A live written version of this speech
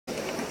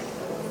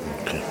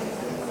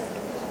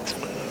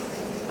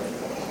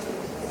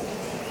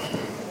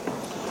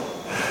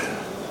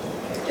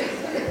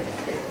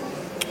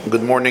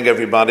Good morning,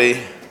 everybody.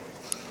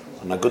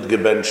 And a good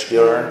gebench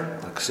year.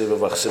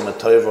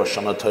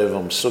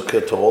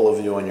 To all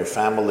of you and your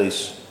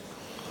families,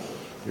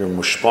 your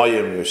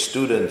mushpayim, your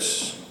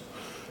students,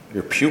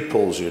 your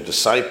pupils, your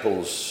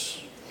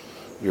disciples,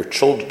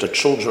 the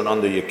children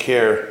under your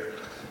care,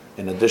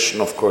 in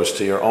addition, of course,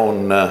 to your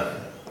own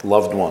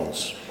loved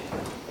ones.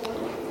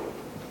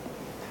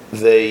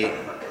 They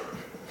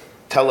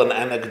tell an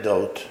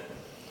anecdote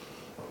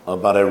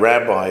about a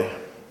rabbi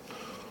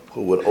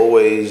who would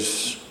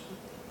always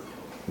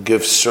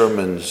give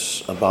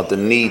sermons about the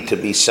need to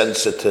be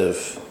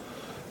sensitive,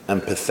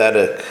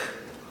 empathetic,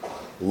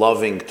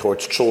 loving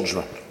towards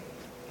children.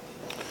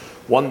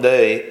 One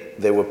day,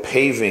 they were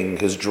paving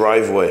his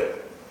driveway.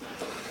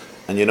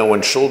 And you know,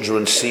 when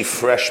children see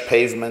fresh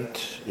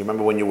pavement, you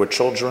remember when you were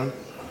children?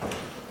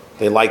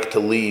 They like to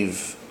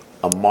leave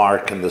a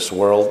mark in this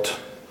world.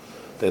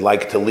 They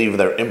like to leave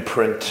their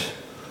imprint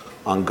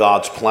on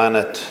God's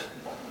planet.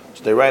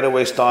 So they right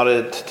away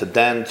started to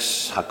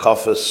dance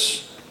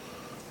hakafas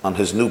on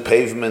his new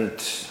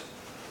pavement,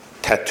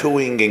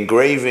 tattooing,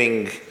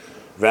 engraving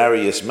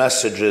various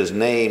messages,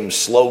 names,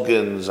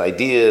 slogans,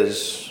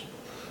 ideas.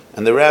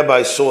 And the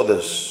rabbi saw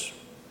this.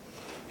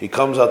 He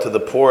comes out to the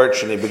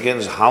porch and he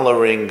begins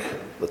hollering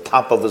the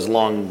top of his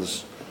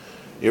lungs,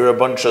 "You're a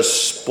bunch of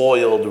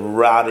spoiled,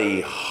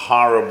 ratty,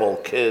 horrible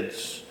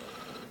kids.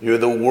 You're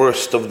the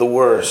worst of the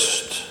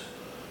worst."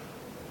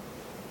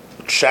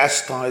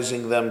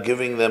 Chastising them,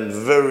 giving them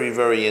very,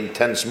 very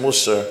intense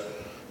musar,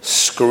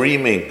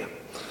 screaming.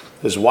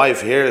 His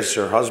wife hears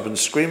her husband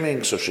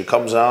screaming, so she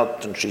comes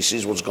out and she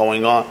sees what's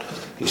going on.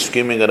 He's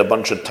screaming at a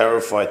bunch of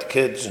terrified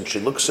kids, and she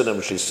looks at him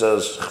and she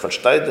says, "Ich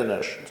verstehe dich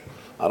nicht.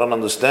 I don't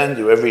understand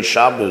you. Every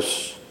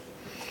Shabbos,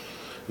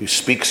 you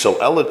speak so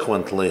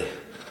eloquently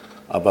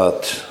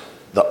about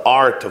the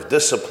art of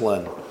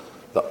discipline,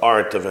 the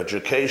art of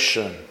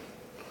education,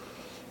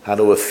 how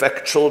to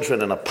affect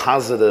children in a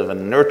positive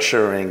and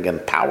nurturing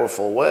and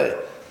powerful way.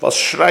 Was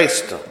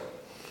schreist du?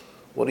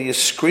 What are you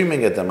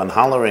screaming at them and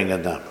hollering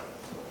at them?"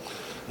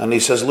 And he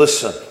says,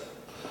 "Listen,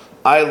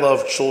 I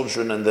love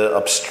children in the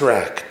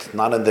abstract,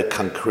 not in the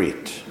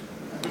concrete.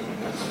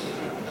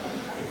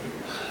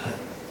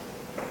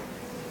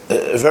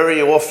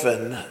 Very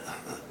often,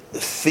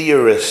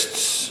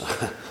 theorists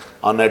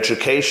on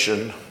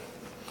education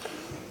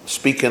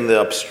speak in the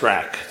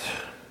abstract.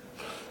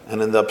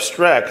 And in the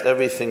abstract,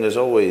 everything is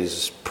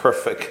always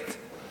perfect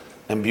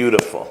and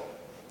beautiful.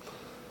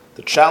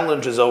 The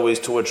challenge is always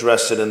to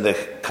address it in the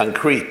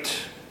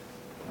concrete.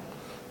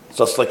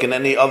 Just like in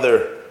any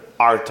other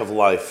art of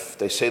life.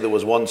 They say there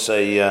was once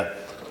a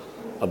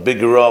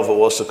big Rav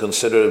who also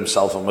considered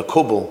himself a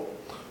Makubal,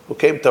 who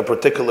came to a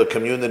particular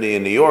community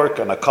in New York,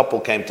 and a couple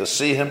came to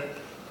see him.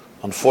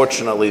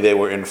 Unfortunately, they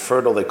were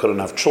infertile, they couldn't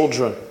have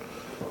children.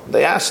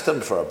 They asked him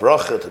for a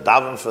bracha to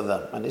daven for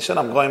them. And he said,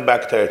 "I'm going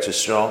back to Eretz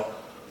Yisrael.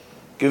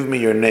 Give me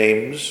your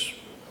names,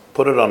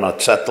 put it on a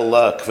zettel,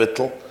 a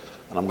kvittel,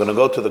 and I'm going to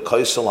go to the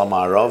Kaisel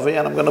HaMa'aravi,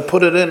 and I'm going to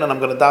put it in, and I'm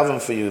going to daven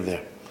for you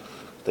there."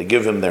 They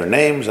give him their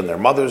names and their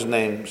mother's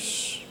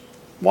names.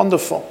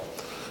 Wonderful.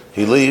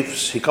 He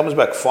leaves. He comes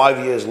back 5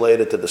 years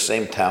later to the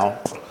same town.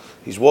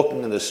 He's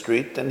walking in the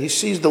street, and he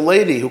sees the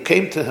lady who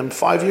came to him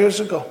 5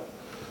 years ago.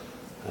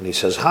 And he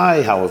says,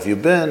 "Hi, how have you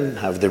been?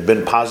 Have there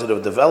been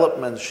positive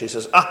developments?" She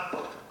says,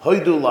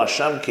 "Hoidu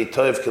la'Hashem ki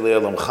toiv ki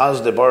le'olam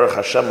chazde baruch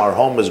Hashem, our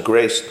home is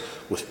graced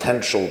with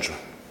 10 children."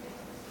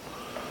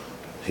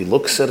 He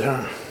looks at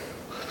her.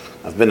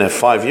 "I've been there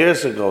 5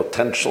 years ago,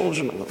 10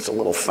 children, it's a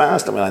little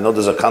fast. I mean, I know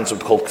there's a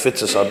concept called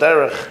kfitzas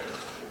aderech,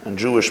 and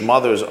Jewish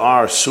mothers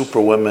are super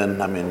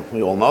women. I mean,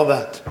 we all know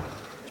that,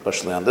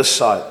 especially on this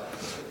side.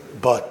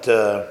 But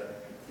I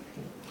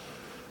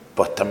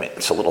mean,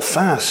 it's a little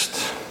fast."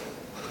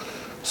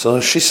 So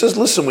she says,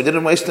 "Listen, we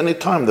didn't waste any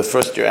time. The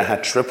first year I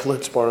had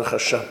triplets, Baruch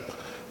Hashem.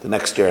 The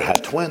next year I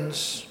had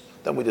twins.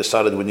 Then we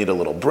decided we need a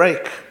little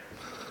break.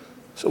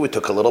 So we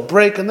took a little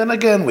break, and then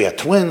again we had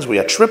twins, we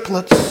had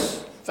triplets.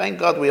 Thank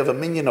God we have a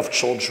minyan of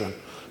children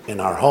in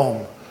our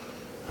home."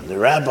 And the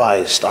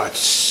rabbi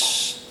starts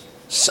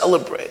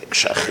celebrating.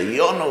 That's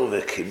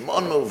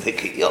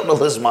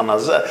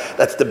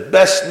the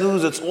best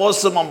news. It's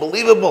awesome,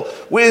 unbelievable.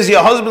 "Where's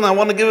your husband? I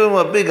want to give him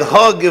a big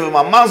hug, give him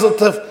a mazel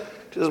tov."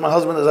 She says, "My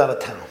husband is out of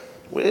town."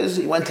 "Where is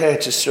he?" "He went to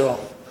Eretz Yisrael."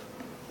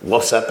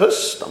 "What's up?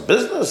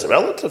 Business,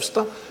 relative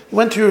stuff." "He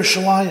went to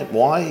Yerushalayim."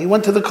 "Why?" "He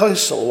went to the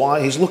Kaisel."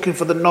 "Why?" "He's looking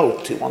for the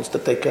note. He wants to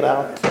take it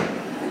out."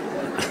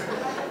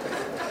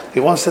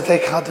 He wants to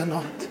take out the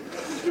note.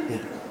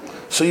 Yeah.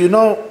 So you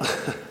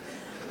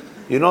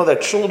know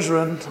that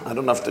children, I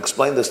don't have to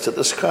explain this to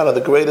this crowd, are the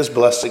greatest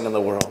blessing in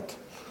the world.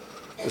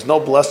 There's no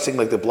blessing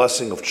like the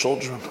blessing of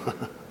children.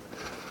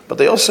 But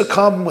they also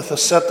come with a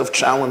set of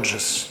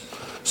challenges.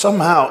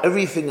 Somehow,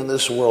 everything in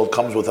this world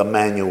comes with a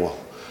manual.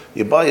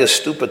 You buy a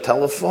stupid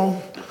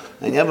telephone,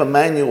 and you have a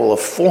manual of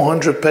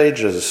 400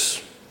 pages.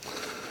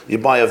 You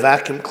buy a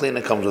vacuum cleaner,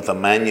 it comes with a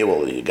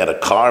manual. You get a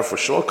car, for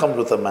sure, comes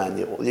with a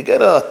manual. You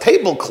get a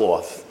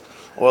tablecloth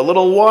or a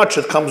little watch,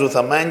 it comes with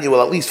a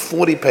manual, at least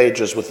 40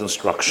 pages with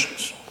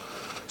instructions.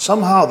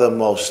 Somehow the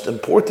most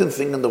important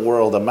thing in the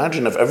world,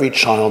 imagine if every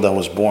child that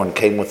was born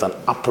came with an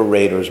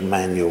operator's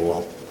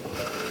manual.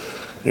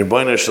 Your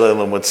Rebbeinu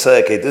Shalom would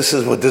say, okay, this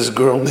is what this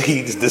girl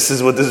needs, this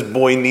is what this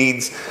boy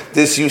needs,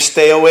 this you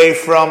stay away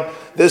from,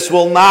 this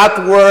will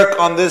not work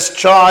on this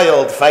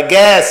child.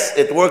 Fagues,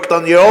 it worked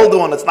on your older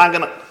one, it's not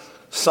going to...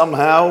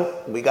 Somehow,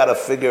 we got to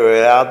figure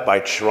it out by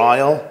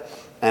trial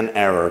and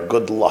error.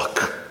 Good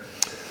luck.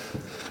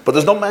 But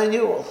there's no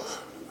manual.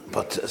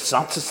 But it's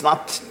not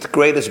the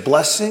greatest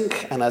blessing,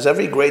 and as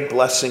every great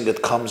blessing,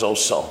 it comes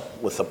also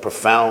with a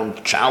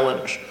profound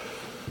challenge,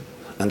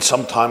 and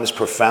sometimes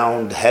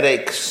profound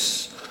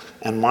headaches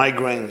and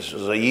migraines.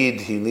 Zayid,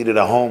 he needed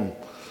a home.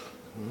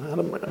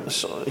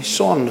 He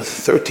saw on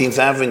 13th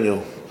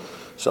Avenue,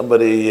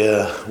 somebody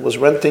was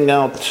renting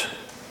out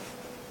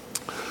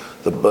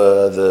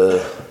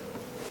the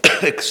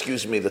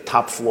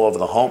top floor of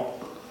the home.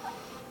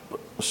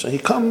 So he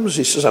comes,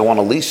 he says, I want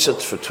to lease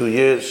it for 2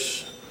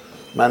 years.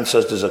 Man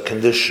says there's a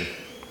condition.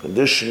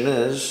 Condition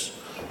is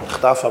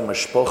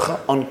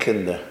on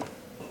kinder.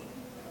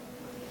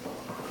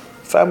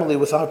 Family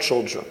without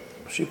children.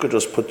 If you could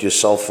just put your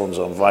cell phones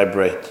on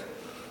vibrate.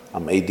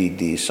 I'm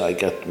ADD, so I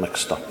get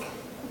mixed up.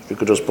 If you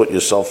could just put your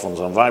cell phones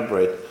on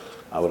vibrate,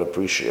 I would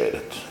appreciate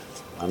it.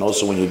 And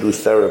also when you do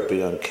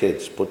therapy on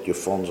kids, put your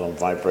phones on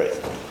vibrate.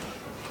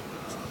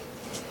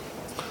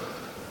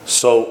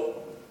 So,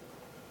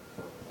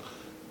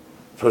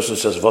 the person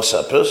says, "What's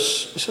up?" He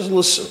says,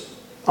 listen,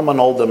 I'm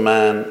an older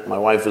man, my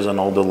wife is an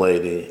older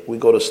lady, we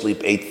go to sleep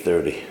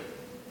 8:30.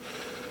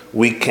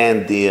 We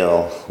can't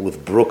deal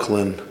with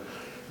Brooklyn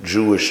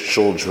Jewish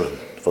children,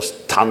 was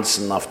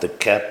tanzen auf der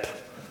Cap,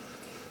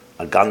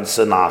 a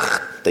ganze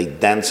Nacht, they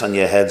dance on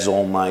your heads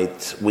all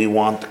night, we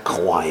want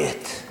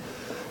quiet.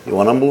 You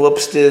want to move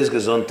upstairs,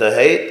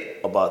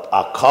 Gesundheit, about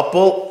a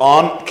couple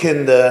on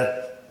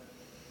Kinder.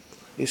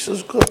 He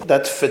says, good,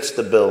 that fits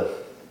the bill.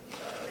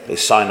 They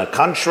sign a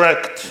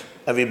contract,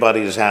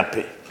 everybody is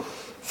happy.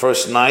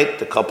 First night,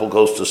 the couple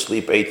goes to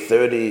sleep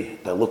 8:30.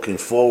 They're looking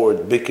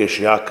forward. Bikish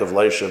Yaakov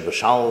Leisha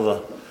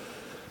B'Shalva.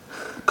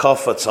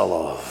 Kafetz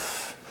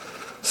Alav.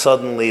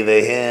 Suddenly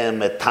they hear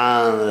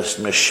Metanis,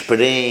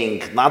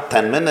 Mespring, not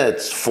 10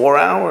 minutes, 4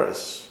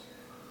 hours.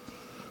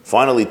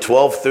 Finally,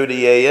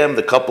 12:30 a.m.,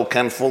 the couple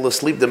can't fall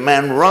asleep. The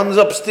man runs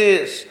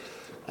upstairs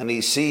and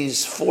he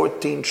sees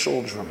 14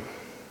 children.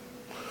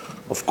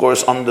 Of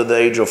course, under the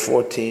age of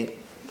 14.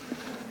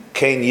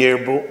 Kein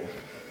Yerbu.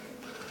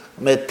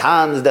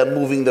 Metans, they're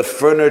moving the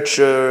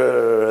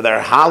furniture,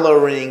 they're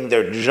hollering,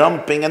 they're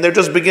jumping, and they're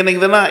just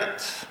beginning the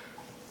night.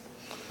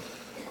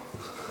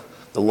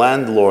 The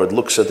landlord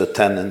looks at the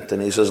tenant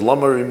and he says,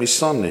 Lamari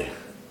Misani,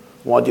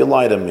 why'd you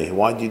lie to me?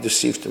 Why'd you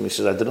deceive to me? He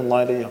says, I didn't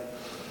lie to you.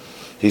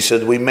 He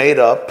said, we made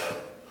up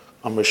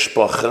a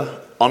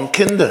mishpacha on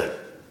kinder.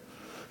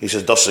 He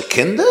says, das a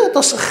kinder?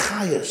 Das a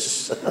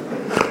chayas.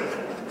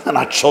 They're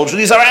not children,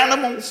 these are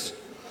animals.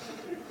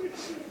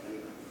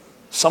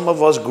 Some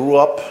of us grew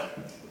up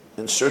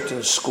in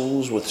certain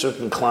schools with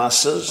certain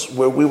classes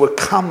where we were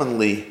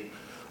commonly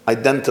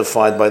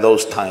identified by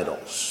those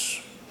titles.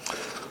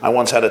 I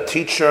once had a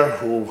teacher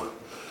who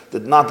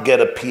did not get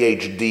a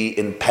PhD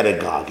in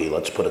pedagogy,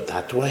 let's put it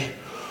that way,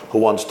 who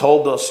once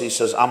told us, he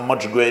says, I'm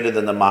much greater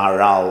than the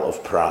Maharal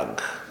of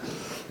Prague.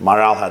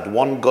 Maharal had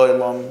 1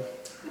 goylem,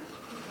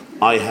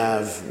 I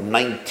have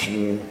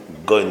 19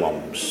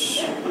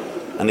 goylems.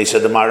 And he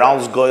said the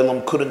Maharal's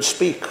goylem couldn't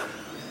speak.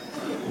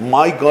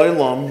 My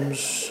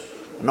goylems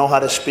know how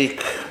to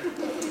speak.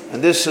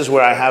 And this is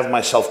where I have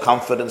my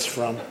self-confidence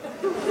from.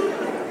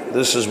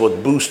 This is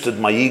what boosted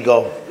my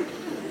ego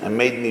and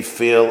made me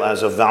feel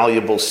as a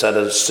valuable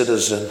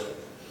citizen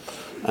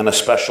and a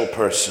special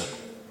person.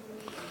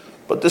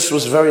 But this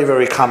was very,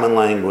 very common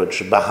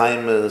language.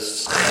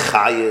 Bahaimas,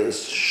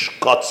 chayas,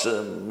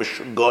 shkotzim,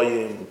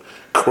 mishugoyim,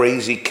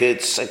 crazy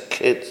kids, sick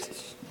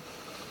kids.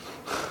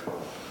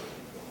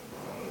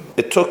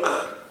 It took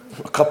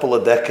a couple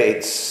of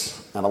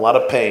decades and a lot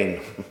of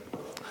pain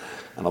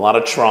and a lot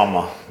of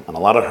trauma and a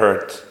lot of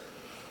hurt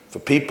for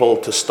people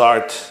to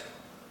start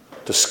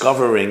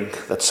discovering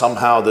that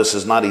somehow this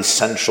is not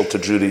essential to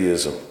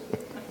Judaism.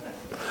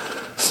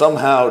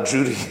 Somehow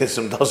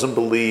Judaism doesn't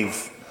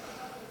believe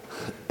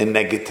in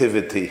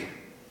negativity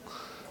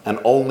and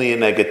only in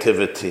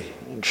negativity,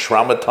 in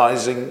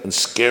traumatizing and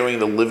scaring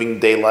the living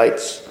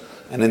daylights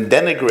and in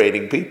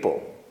denigrating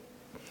people,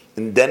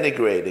 in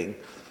denigrating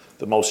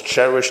the most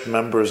cherished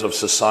members of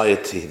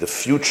society, the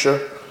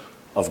future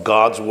of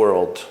God's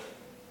world.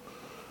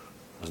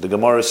 As the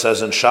Gemara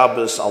says in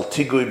Shabbos, Al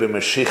tigui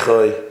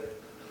b'Mashiachai,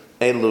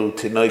 Elu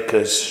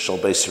tinoikas shel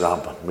beis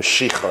Rabban.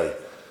 Mashiachai,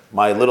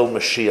 my little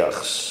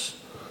Mashiachs,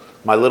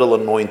 my little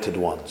anointed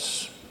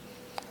ones.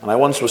 And I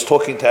once was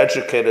talking to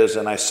educators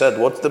and I said,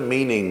 what's the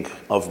meaning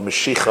of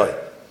Mashiachai?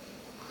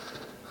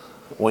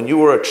 When you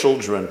were a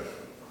children,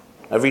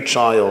 every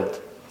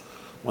child,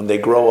 when they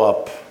grow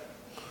up,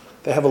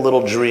 they have a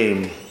little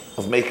dream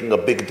of making a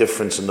big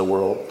difference in the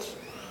world.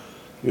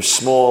 You're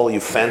small, you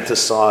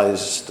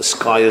fantasize, the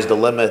sky is the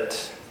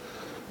limit,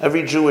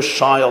 Every Jewish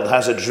child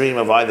has a dream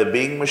of either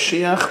being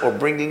Mashiach or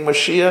bringing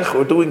Mashiach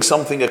or doing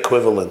something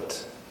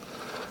equivalent.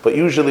 But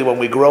usually when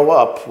we grow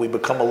up, we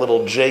become a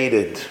little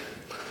jaded.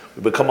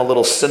 We become a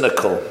little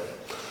cynical.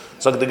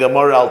 Sagt the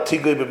Gemara, Al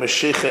tigui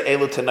b'Mashiach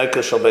elu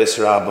teneka shel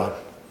beis Rabba.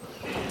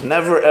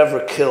 Never ever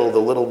kill the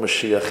little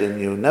Mashiach in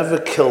you. Never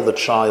kill the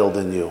child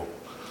in you.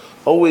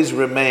 Always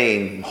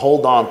remain,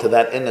 hold on to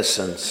that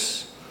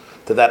innocence,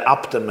 to that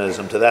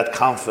optimism, to that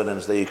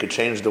confidence that you could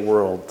change the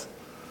world.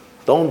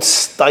 Don't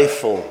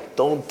stifle,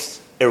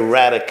 don't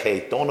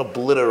eradicate, don't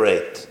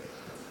obliterate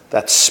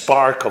that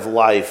spark of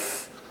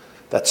life,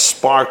 that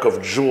spark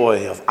of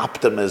joy, of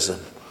optimism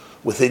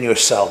within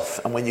yourself.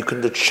 And when you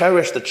can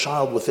cherish the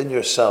child within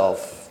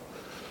yourself,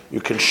 you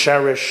can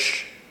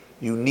cherish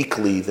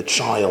uniquely the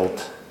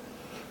child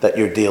that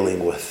you're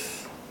dealing with.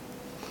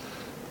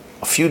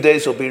 A few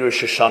days will be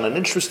Rosh Hashanah. An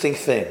interesting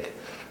thing.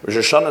 Rosh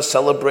Hashanah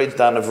celebrates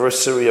the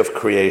anniversary of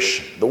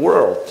creation. The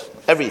world,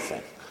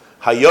 everything.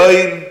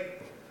 Hayoim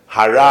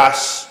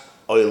Haras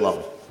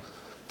Olam.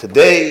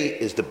 Today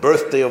is the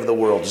birthday of the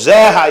world.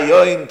 Zeh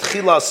Hayoim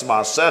Tchilas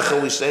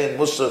Ma'asecha, we say in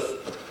Musaf,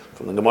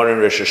 from the Gemara in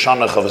Rosh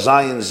Hashanah Chav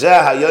Zayin.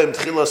 Zeh Hayoim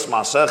Tchilas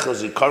Ma'asecha,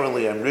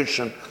 Zikarli and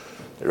Rishon.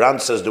 The Ran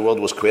says the world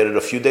was created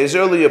a few days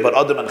earlier, but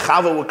Adam and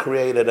Chava were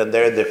created, and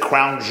they're the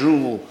crown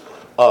jewel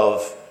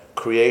of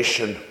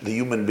creation, the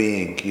human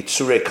being.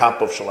 Yitzurei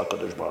Kapav Shel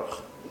HaKadosh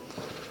Baruch.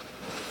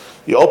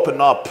 You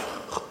open up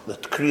the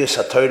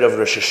Kriyas HaTorah of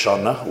Rosh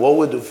Hashanah. What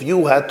would, if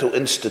you had to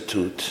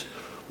institute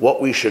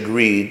what we should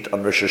read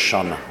on Rosh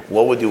Hashanah,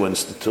 what would you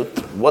institute?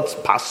 What's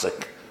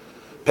Pasuk?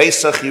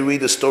 Pesach, you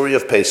read the story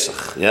of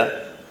Pesach, yeah?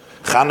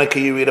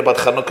 Chanukah, you read about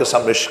Chanukas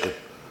HaMishkan.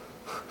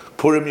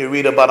 Purim, you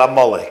read about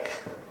Amalek.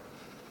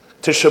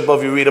 Tisha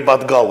B'Av, you read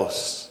about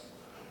Galus.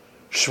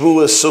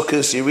 Shavuos,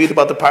 Sukkot, you read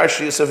about the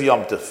Parshas of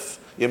Yom Tov.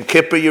 Yom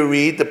Kippur, you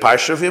read the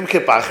Parsha of Yom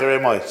Kippur,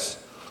 Acharei Mos.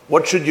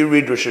 What should you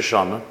read Rosh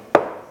Hashanah?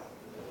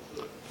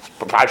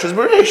 Parshas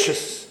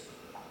Bereshis.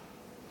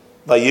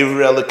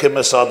 Vayivre Elokim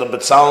es Adam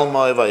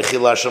b'tzalmoi,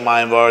 vayichil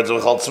hashamayim v'aretz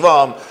v'chol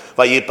tzvam,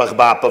 vayipach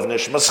ba'apav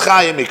nishmas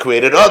chayim. He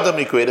created Adam,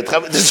 he created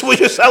Chava. This is what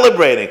you're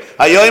celebrating.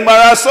 Hayoim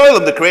haras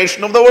olam, the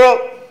creation of the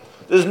world.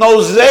 There's no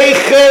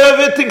zeicher of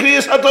it in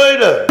Kriyas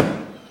HaTorah.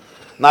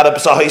 Not a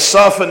Pesach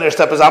HaSof, and there's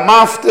a Pesach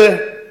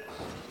HaMafter.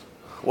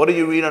 What do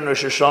you read on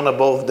Rosh Hashanah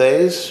both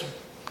days?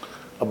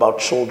 About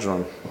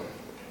children.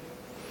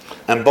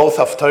 And both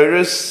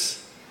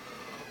Haftarahs,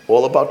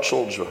 all about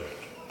children.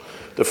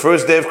 The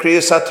first day of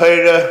Kriyas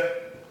HaTorah,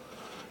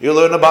 you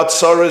learn about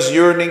Sarah's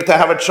yearning to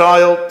have a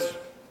child,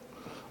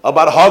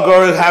 about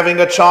Hagar having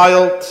a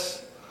child,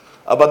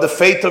 about the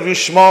fate of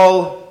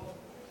Yishmael,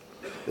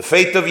 the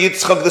fate of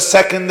Yitzchak. The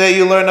second day,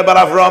 you learn about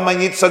Avram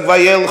and Yitzchak,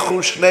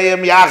 Vayelchu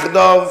Shneim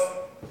Yachdav.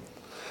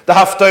 The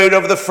Haftarah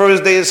of the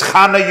first day is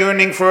Chana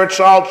yearning for a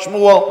child,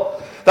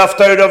 Shmuel. The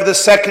Haftarah of the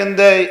second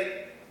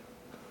day,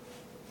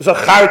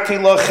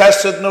 Zacharti lo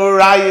chesed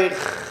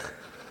nurayich,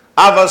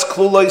 Avas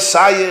kluloi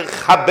sayich,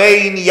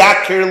 Habein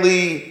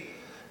yakirli,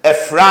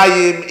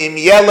 Ephraim im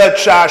yelet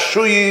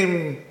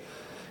shashuyim,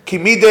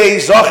 Kimidei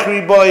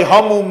zochri boy,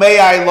 Hamu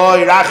mei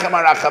loy, Rachem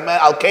arachamen,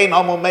 Alkein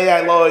hamu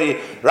mei loy,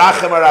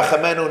 Rachem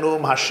arachamenu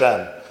nu'um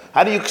Hashem.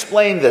 How do you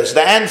explain this?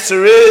 The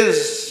answer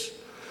is,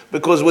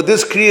 because with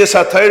this Kriyas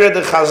HaTorah,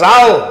 the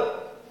Chazal,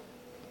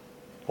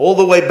 all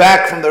the way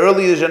back from the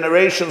earlier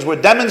generations,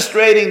 we're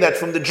demonstrating that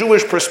from the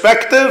Jewish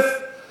perspective,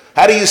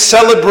 how do you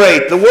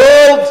celebrate the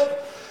world?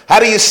 How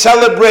do you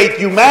celebrate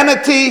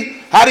humanity?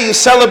 How do you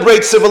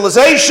celebrate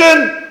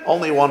civilization?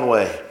 Only one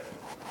way.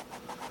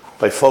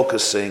 By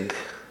focusing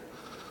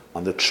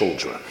on the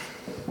children,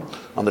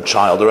 on the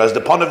child. Or as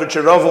the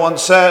Panovich Rav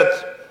once said,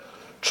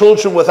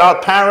 children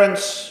without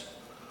parents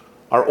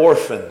are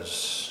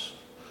orphans.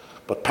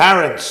 But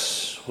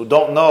parents who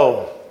don't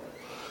know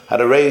how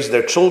to raise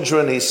their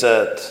children, he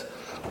said,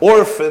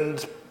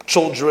 orphaned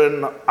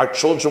children are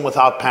children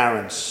without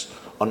parents.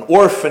 An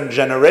orphan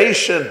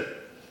generation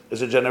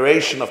is a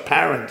generation of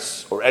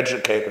parents or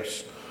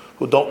educators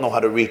who don't know how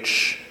to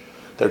reach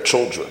their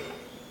children.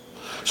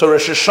 So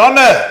Rosh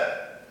Hashanah,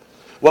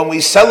 when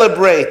we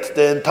celebrate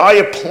the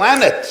entire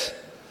planet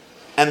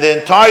and the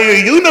entire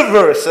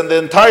universe and the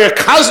entire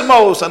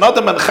cosmos and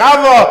Adam and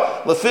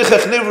Chava,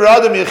 Lefichach Nivra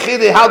Adam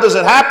Yechidi, how does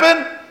it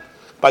happen?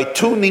 By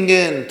tuning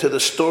in to the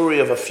story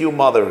of a few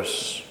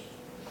mothers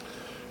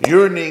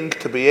yearning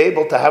to be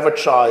able to have a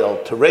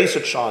child, to raise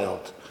a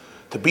child,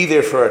 to be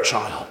there for a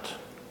child.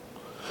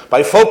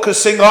 By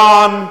focusing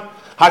on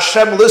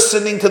Hashem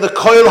listening to the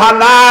Koil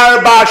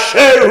Hanar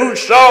Ba'asher Hu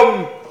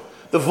Sham,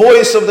 the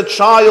voice of the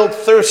child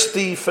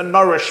thirsty for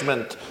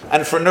nourishment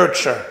and for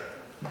nurture.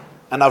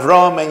 And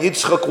Avram and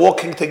Yitzchak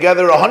walking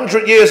together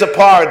 100 years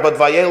apart, but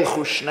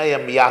Vayelchu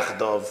Shneim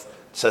Yachdav, it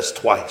says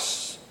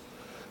twice.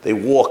 They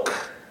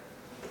walk,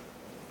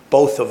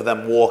 both of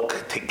them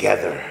walk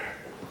together.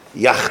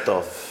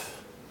 Yachdav,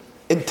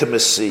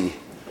 intimacy,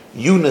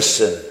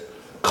 unison,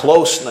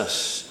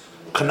 closeness,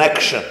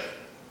 connection.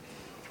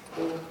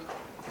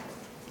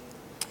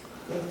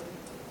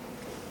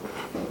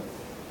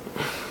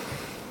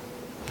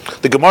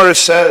 The Gemara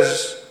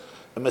says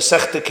in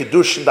Masechta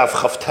Kiddushin Daf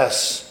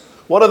Chavtes.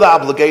 What are the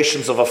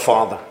obligations of a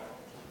father?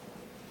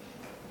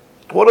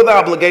 What are the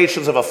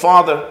obligations of a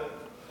father?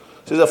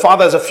 So the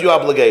father has a few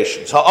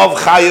obligations. Ha'av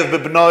chayiv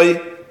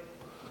b'bnoi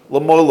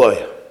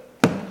l'moloi.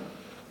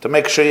 To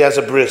make sure he has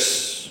a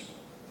bris.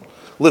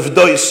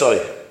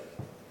 Livdoisoi.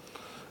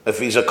 If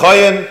he's a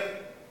kohen,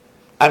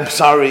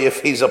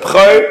 if he's a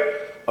b'chor,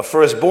 a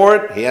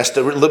firstborn, he has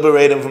to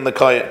liberate him from the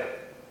kohen.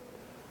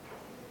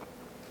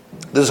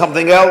 There's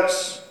something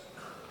else.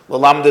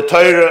 L'lam de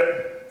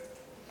Torah.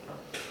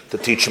 To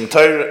teach him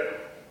Torah.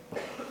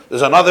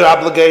 There's another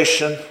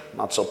obligation,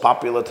 not so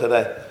popular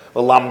today.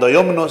 L'lam de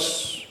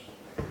yomnus.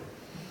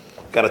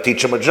 Got to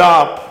teach him a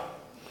job.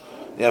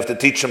 You have to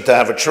teach him to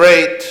have a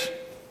trade.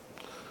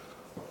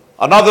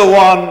 Another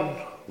one,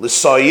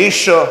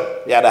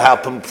 l'soyisha. You had to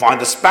help him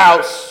find a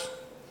spouse.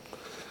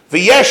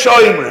 V'yesh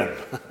oimrim.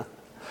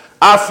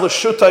 Af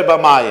l'shutai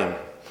b'mayim.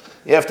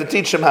 You have to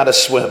teach him how to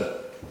swim.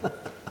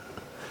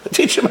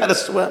 Teach him how to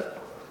swim.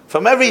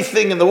 From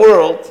everything in the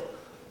world,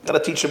 you got to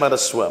teach him how to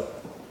swim.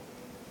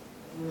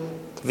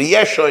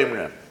 V'yesh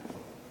oimrim.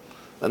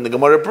 Then the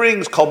Gemara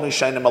brings, kol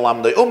mishayim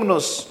malamdei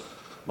umnus.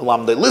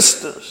 Malamde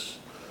listers.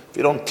 If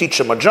you don't teach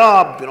him a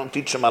job, you don't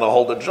teach him how to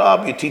hold a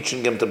job, you're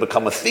teaching him to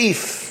become a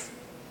thief.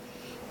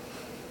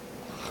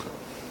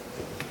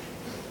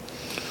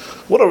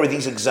 What are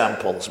these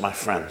examples, my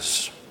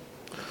friends?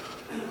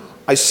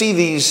 I see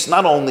these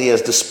not only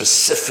as the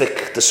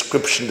specific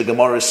description the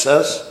Gemara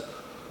says,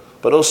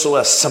 but also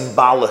as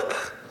symbolic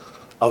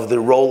of the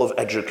role of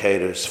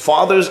educators,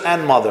 fathers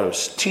and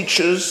mothers,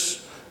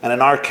 teachers, and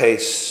in our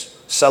case,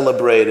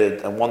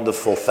 celebrated and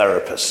wonderful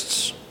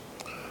therapists.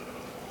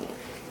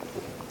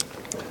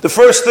 The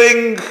first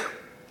thing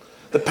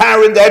the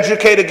parent, the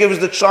educator gives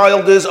the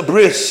child is a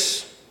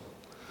bris.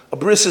 A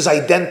bris is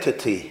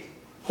identity.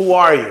 Who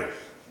are you?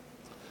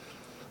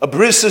 A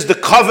bris is the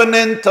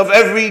covenant of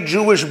every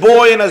Jewish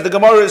boy, and as the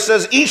Gemara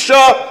says,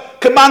 Isha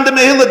commanda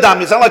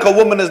mehiladam. It's not like a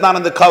woman is not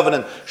in the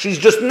covenant. She's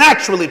just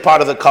naturally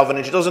part of the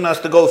covenant. She doesn't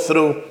have to go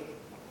through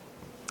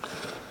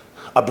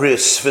a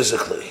bris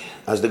physically,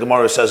 as the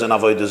Gemara says in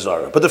Avodah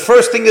Zarah. But the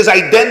first thing is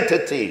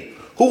identity.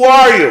 Who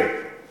are you?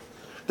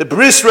 The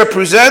bris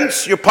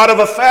represents you're part of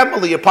a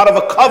family, you're part of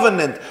a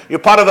covenant, you're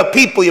part of a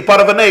people, you're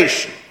part of a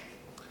nation.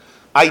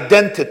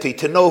 Identity,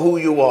 to know who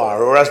you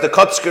are. Or as the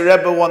Kotzker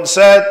Rebbe once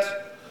said,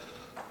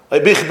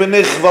 Ich bin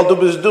ich, weil du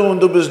bist du, und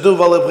du bist du,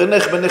 weil ich bin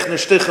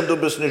nicht ich, und du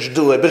bist nicht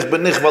du. Ich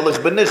bin ich, weil ich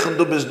bin ich, und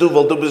du bist du,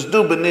 weil du bist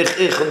du, bin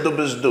ich, und du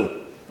bist du.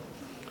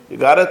 You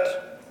got it?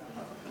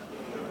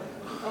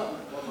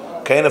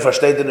 Keiner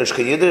versteht denn nicht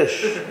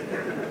Jiddisch?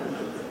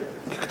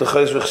 Kijk doch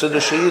eens, wie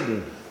chassidische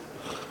Jiden.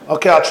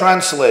 Okay, I'll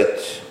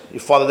translate.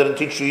 Your father didn't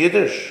teach you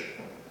Yiddish?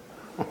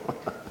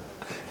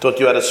 Taught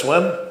you how to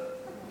swim?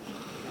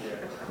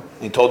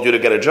 He told you to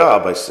get a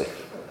job, I see.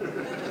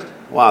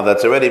 Wow,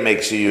 that already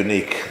makes you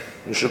unique.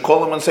 You should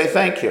call him and say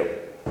thank you.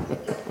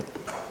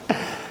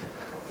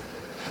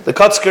 The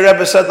Kotzker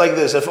Rebbe said like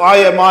this, if I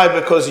am I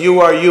because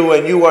you are you,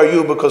 and you are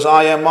you because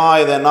I am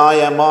I, then I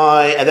am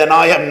I, and then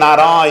I am not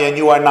I, and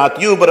you are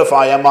not you, but if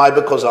I am I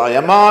because I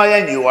am I,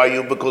 and you are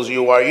you because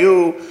you are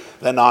you,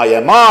 then I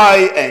am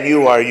I, and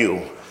you are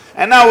you.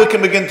 And now we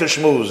can begin to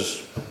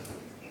schmooze.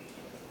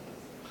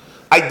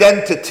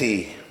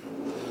 Identity.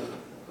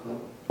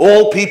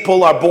 All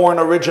people are born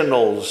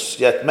originals,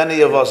 yet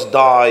many of us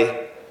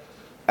die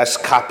as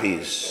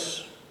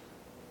copies.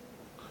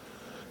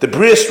 The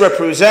bris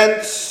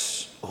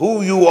represents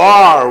who you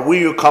are, where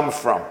you come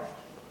from.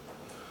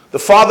 The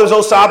father is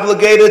also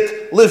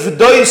obligated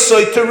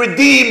livdoisoi, to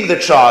redeem the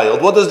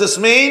child. What does this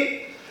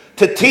mean?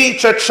 To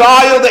teach a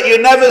child that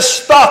you're never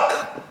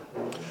stuck.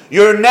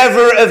 You're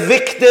never a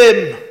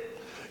victim.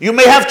 You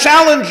may have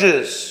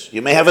challenges.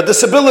 You may have a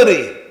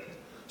disability.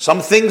 Some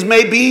things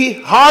may be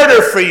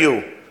harder for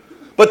you.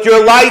 But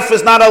your life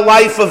is not a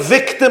life of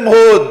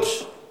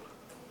victimhood.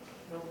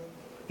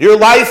 Your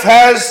life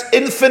has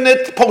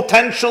infinite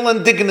potential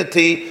and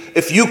dignity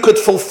if you could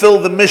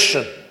fulfill the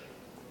mission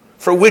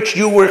for which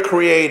you were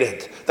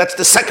created. That's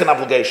the second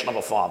obligation of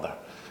a father,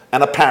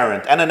 and a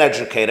parent, and an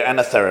educator, and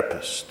a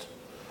therapist.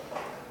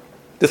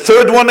 The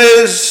third one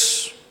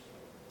is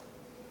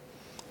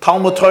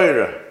Talmud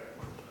Torah.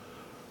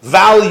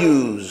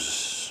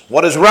 Values.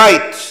 What is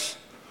right?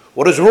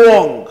 What is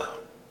wrong?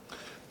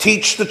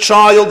 Teach the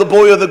child, the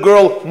boy or the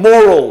girl,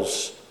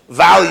 morals,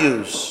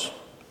 values.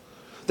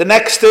 The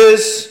next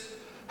is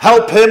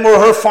help him or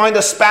her find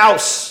a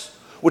spouse,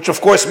 which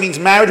of course means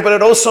marriage, but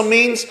it also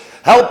means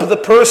help the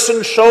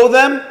person, show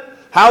them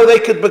how they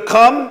could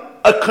become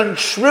a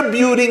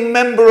contributing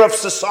member of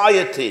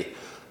society.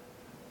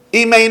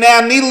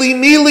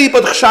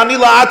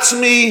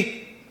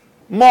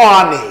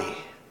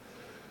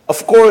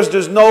 Of course,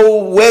 there's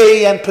no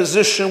way and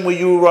position where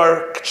you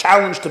are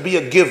challenged to be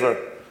a giver,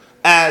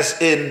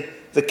 as in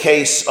the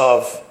case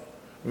of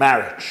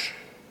marriage.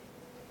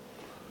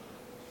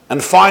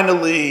 And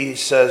finally, he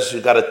says,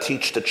 you've got to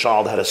teach the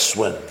child how to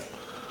swim.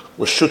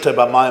 L'shutei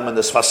b'mayim, and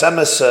the Sfas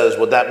Emes says,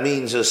 what that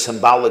means is,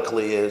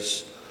 symbolically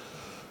is,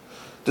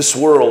 This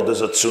world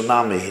is a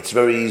tsunami. It's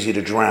very easy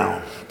to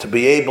drown. To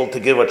be able to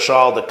give a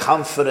child the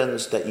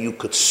confidence that you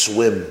could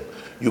swim,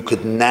 you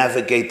could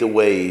navigate the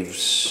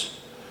waves,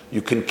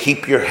 you can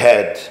keep your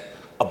head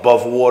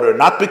above water,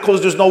 not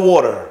because there's no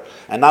water,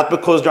 and not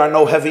because there are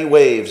no heavy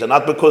waves, and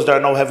not because there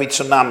are no heavy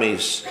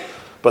tsunamis,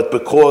 but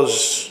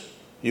because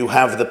you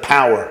have the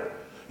power,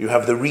 you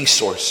have the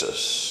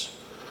resources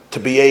to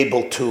be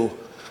able to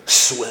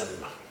swim.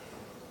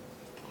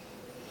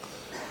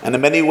 And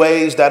in many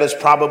ways, that is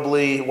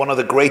probably one of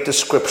the great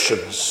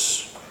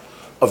descriptions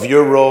of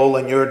your role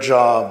and your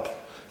job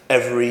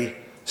every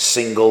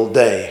single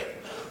day.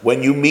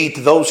 When you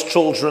meet those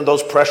children,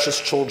 those precious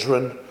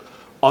children,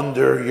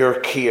 under your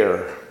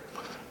care,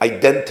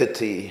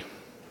 identity,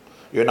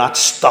 you're not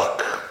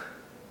stuck.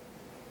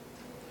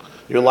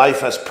 Your life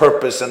has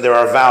purpose and there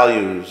are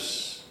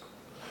values.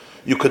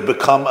 You could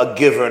become a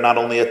giver, not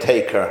only a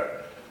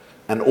taker.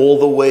 And all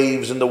the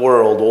waves in the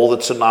world, all the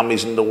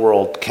tsunamis in the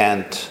world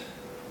can't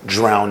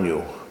drown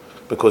you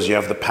because you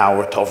have the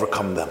power to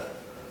overcome them.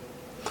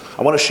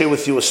 I want to share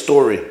with you a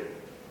story.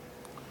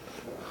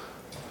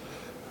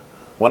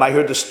 When I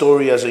heard the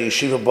story as a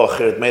yeshiva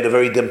bacher, it made a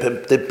very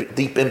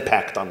deep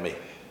impact on me.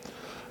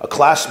 A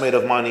classmate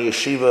of mine in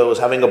yeshiva was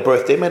having a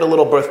birthday, made a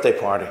little birthday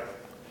party.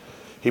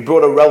 He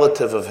brought a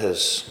relative of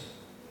his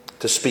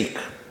to speak.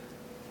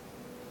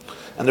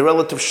 And the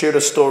relative shared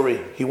a story.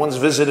 He once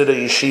visited a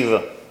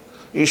yeshiva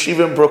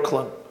in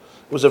Brooklyn.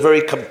 It was a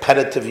very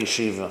competitive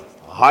yeshiva,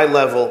 a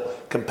high-level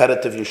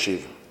competitive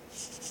yeshiva.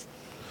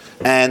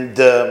 And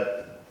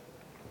there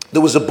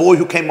was a boy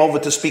who came over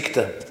to speak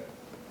to him.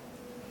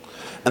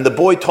 And the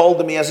boy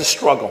told him he has a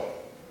struggle.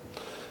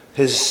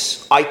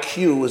 His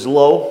IQ is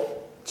low.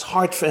 It's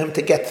hard for him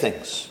to get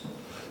things.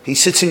 He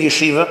sits in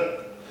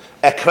yeshiva,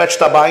 kwetscht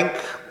bank,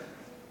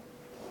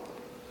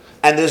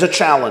 and there's a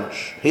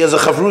challenge. He has a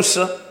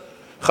chavrusa.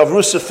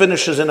 Chavrusa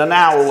finishes in an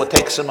hour what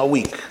takes him a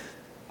week.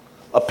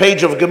 A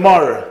page of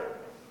Gemara,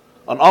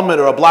 an Amid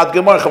or a Blad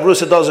Gemara,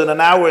 Chavrusa does in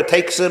an hour. It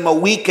takes him a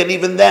week, and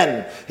even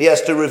then, he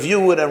has to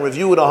review it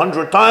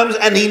 100 times,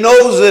 and he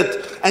knows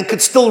it and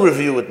could still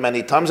review it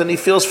many times, and he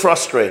feels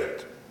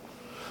frustrated.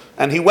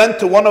 And he went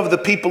to one of the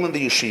people in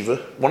the yeshiva,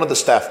 one of the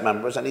staff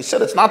members, and he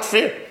said, it's not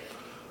fair.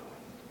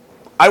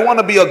 I want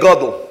to be a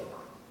gadol.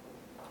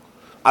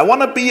 I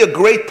want to be a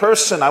great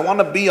person. I want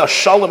to be a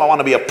shalom. I want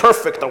to be a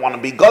perfect. I want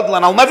to be gadol,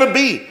 and I'll never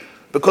be,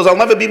 because I'll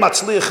never be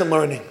matzliach in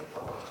learning.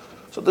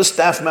 So this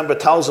staff member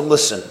tells him,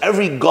 listen,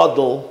 every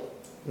gadol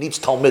needs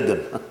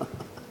talmidim.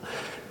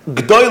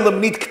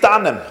 Gdoilim need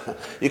ktanim.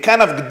 You can't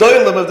have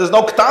gdoilim if there's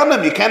no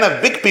ktanim. You can't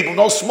have big people,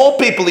 no small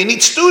people. You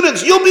need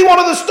students. You'll be one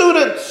of the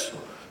students.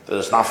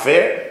 It's not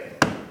fair.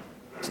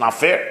 It's not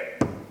fair.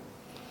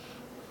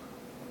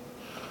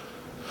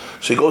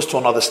 So he goes to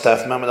another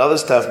staff member. The other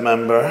staff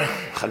member,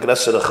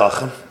 Chagreser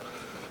Chacham,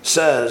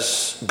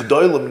 says,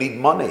 gdoilim need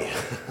money.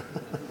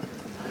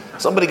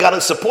 Somebody got to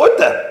support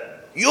them.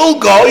 You'll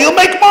go, you'll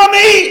make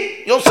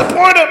money, you'll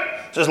support him.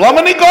 Says,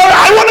 Lamani Gar,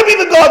 I want to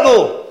be the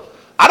gadol.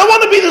 I don't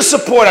want to be the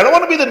support, I don't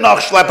want to be the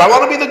nachschlep, I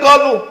want to be the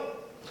gadol.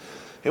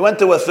 He went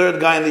to a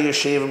third guy in the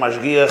yeshiva,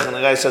 Mashgiach, and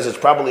the guy says, it's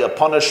probably a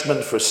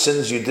punishment for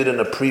sins you did in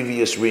a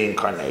previous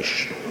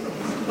reincarnation.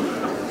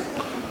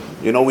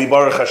 You know, we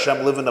Baruch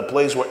Hashem live in a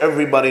place where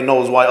everybody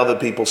knows why other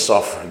people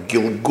suffer.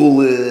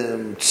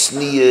 Gilgulim,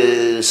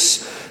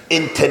 tznius,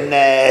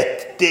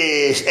 internet,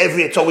 this,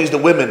 it's always the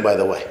women, by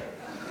the way.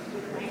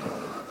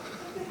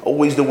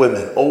 Always the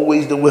women,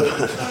 always the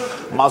women.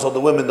 Mazel,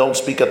 the women don't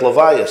speak at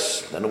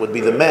Levias. Then it would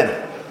be the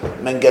men.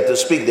 Men get to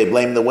speak, they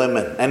blame the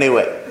women.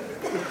 Anyway.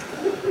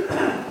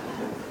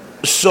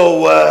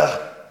 So,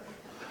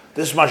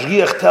 this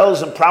Mashgiach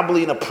tells him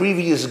probably in a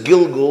previous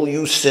Gilgul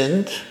you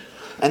sinned.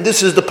 And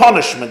this is the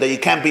punishment, that you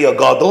can't be a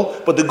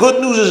gadol. But the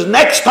good news is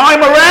next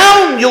time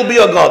around you'll be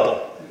a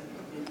gadol.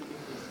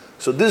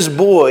 So this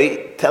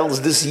boy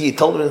tells this, he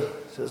told him,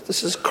 says,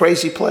 this is a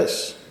crazy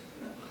place.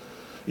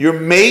 You're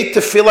made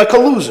to feel like a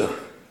loser.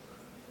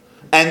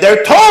 And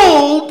they're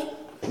told,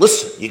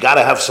 listen, you got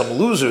to have some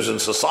losers in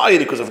society,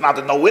 because if not,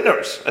 there's no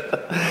winners.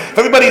 If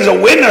everybody's a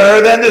winner,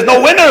 then there's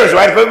no winners,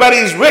 right? If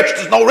everybody's rich,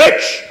 there's no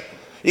rich.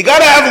 You got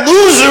to have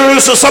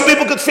losers so some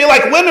people could feel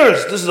like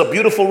winners. This is a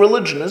beautiful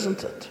religion,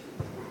 isn't it?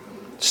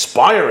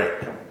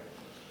 Inspiring.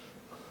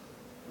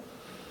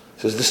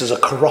 He says, this is a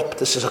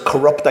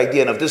corrupt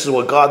idea, and if this is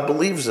what God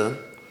believes in,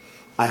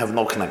 I have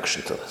no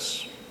connection to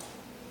this.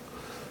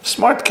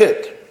 Smart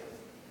kid.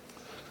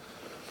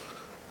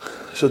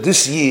 So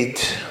this Yid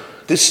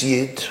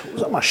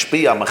was a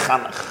mashpia, a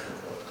mechanach,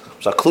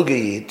 was a kluge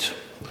Yid.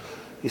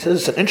 He says,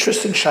 it's an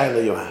interesting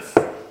shaila you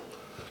have.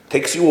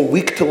 Takes you a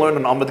week to learn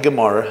an Amid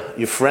Gemara.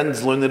 Your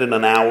friends learn it in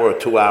an hour or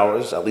 2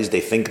 hours. At least they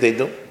think they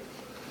do.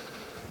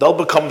 They'll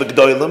become the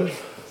Gdoilim.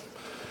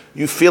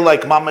 You feel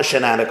like mamash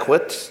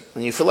inadequate,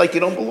 and you feel like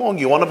you don't belong.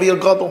 You want to be a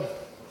gadol.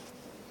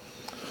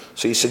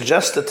 So he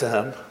suggested to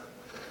him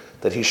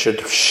that he should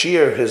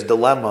share his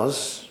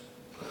dilemmas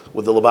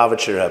with the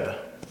Lubavitcher Rebbe.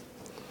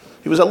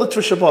 He was a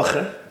Litvish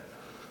bacher,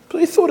 but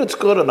he thought it's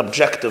good, an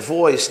objective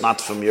voice,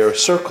 not from your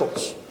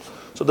circles.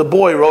 So the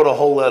boy wrote a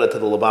whole letter to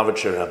the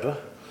Lubavitcher Rebbe,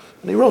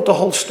 And he wrote the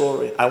whole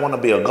story. I want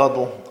to be a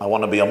gadol. I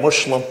want to be a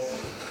Muslim.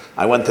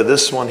 I went to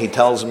this one. He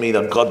tells me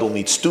that gadol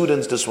needs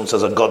students. This one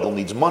says a gadol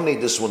needs money.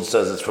 This one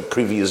says it's for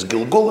previous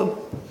gilgulim.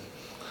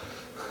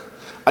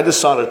 I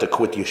decided to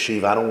quit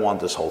yeshiva. I don't want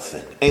this whole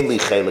thing. Ein li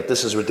chelik.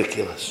 This is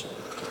ridiculous.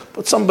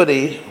 But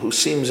somebody who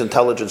seems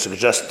intelligent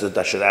suggested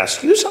I should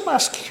ask you, so I'm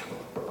asking you.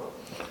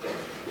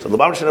 So the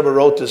Lubavitcher Rebbe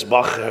wrote this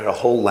bacher a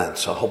whole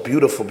lens, a whole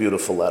beautiful,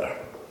 beautiful letter.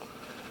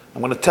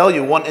 I'm going to tell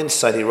you one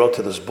insight he wrote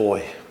to this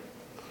boy,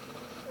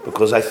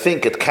 because I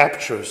think it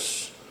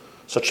captures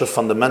such a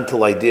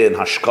fundamental idea in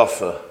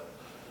hashkafa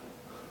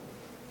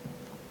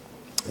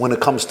when it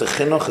comes to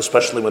chinuch,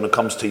 especially when it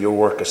comes to your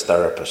work as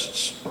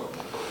therapists.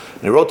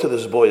 And he wrote to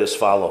this boy as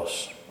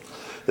follows.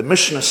 The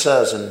Mishnah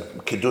says in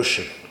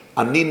Kiddushin,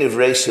 Ani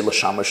nivreisi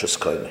l'shamash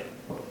eskoini.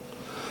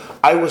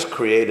 I was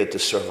created to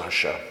serve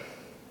Hashem.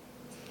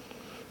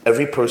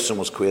 Every person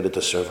was created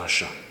to serve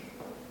Hashem.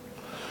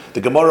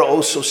 The Gemara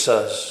also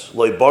says,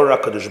 Lo bara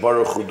kadosh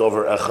baruch hu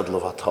dover echad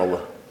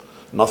levatala.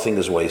 Nothing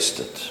is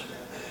wasted.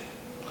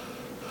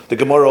 The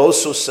Gemara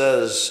also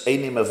says,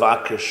 Eini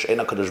mevakesh,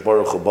 Eina kadosh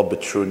baruch hu ba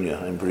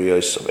betrunya in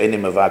Briyosav. Eini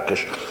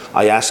mevakesh,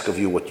 I ask of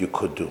you what you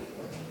could do.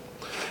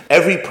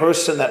 Every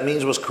person, that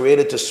means, was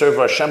created to serve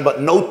Hashem, but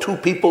no two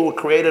people were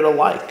created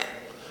alike.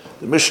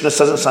 The Mishnah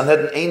says in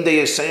Sanhedrin, Ein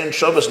de Yisei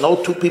Shabbos, no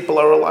two people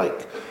are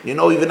alike. You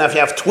know, even if you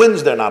have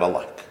twins, they're not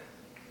alike.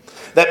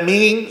 That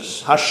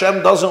means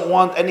Hashem doesn't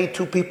want any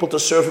two people to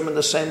serve Him in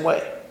the same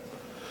way.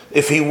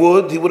 If He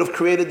would have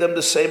created them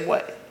the same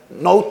way.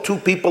 No two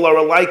people are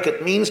alike.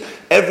 It means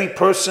every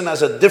person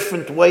has a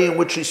different way in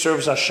which he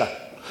serves Hashem.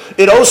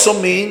 It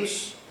also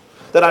means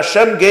that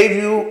Hashem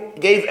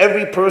gave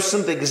every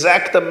person the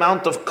exact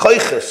amount of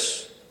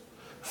koiches,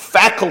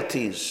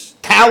 faculties,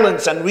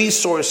 talents, and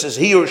resources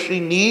he or she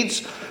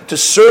needs to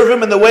serve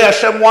Him in the way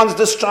Hashem wants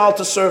this child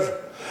to serve Him.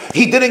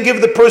 He didn't give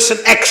the person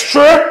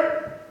extra,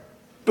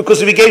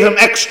 because if He gave him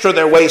extra,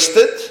 they're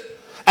wasted.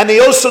 And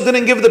He also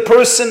didn't give the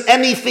person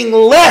anything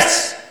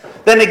less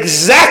than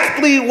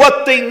exactly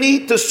what they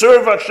need to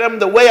serve Hashem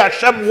the way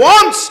Hashem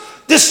wants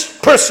this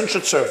person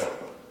should serve Him.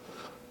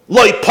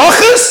 Lo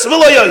pachas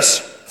v'lo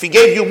yos. If He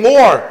gave you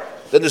more,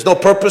 then there's no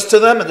purpose to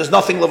them and there's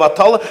nothing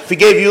levatala. If He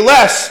gave you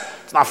less,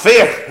 it's not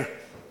fair.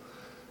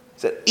 He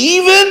said,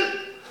 even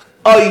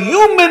a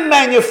human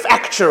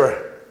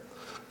manufacturer,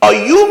 a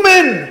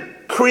human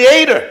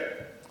creator.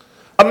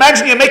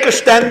 Imagine you make a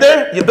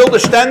stender, you build a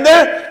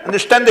stender, and the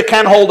stender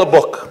can't hold a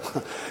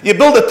book. You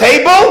build a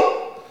table,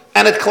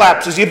 and it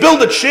collapses. You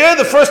build a chair,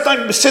 the first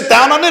time you sit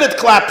down on it, it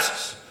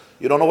collapses.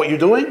 You don't know what you're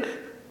doing?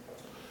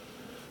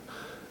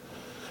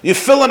 You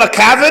fill in a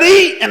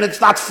cavity, and it's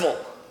not full.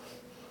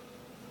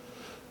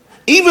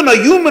 Even a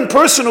human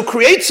person who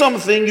creates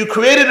something, you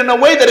create it in a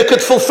way that it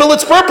could fulfill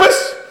its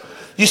purpose.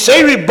 You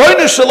say,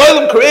 Ribbono Shel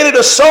Olam created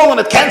a soul, and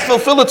it can't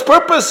fulfill its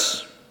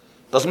purpose.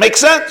 Doesn't make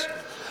sense.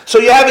 So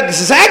you have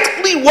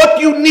exactly what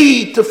you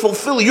need to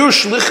fulfill your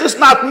shlichus,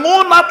 not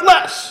more, not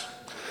less.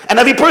 And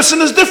every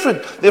person is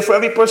different. Therefore,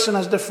 every person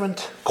has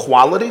different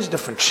qualities,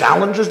 different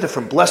challenges,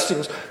 different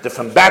blessings,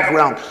 different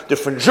background,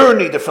 different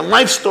journey, different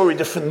life story,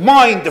 different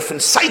mind,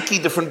 different psyche,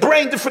 different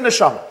brain, different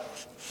neshama.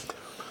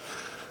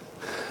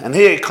 And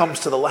here it comes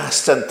to the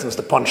last sentence,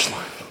 the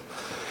punchline.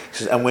 He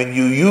says, and when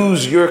you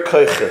use your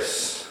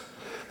koiches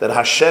that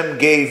Hashem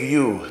gave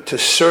you to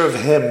serve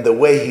Him the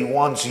way He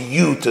wants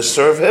you to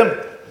serve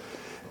Him,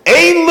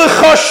 Ein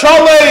lecha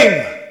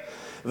shalem,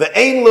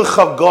 ve'ein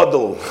lecha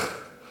gadol,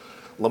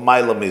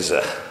 l'mayla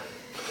mizeh.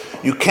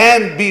 You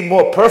can't be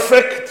more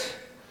perfect,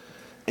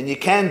 and you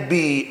can't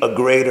be a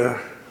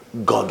greater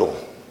gadol.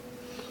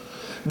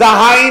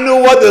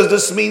 Dahainu, what does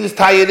this mean?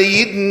 Tayir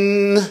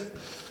Yidin.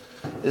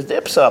 Is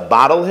there a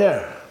bottle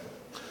here?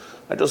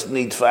 I just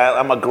need,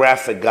 I'm a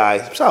graphic guy.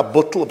 It's a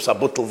bottle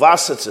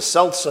Wasser, it's a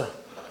seltzer.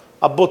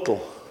 A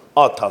bottle.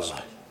 Oh,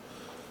 tazai.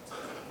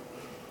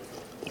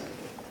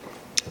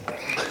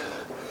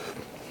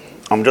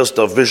 I'm just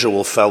a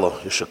visual fellow.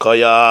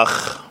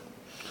 Yeshakayach.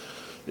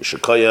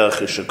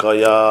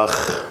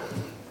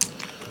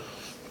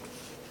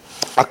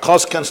 A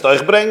kos kannst du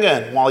euch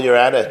bringen while you're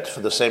at it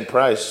for the same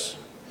price.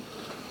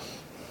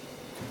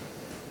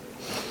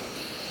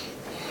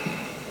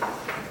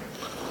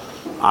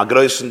 A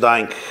großen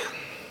Dank.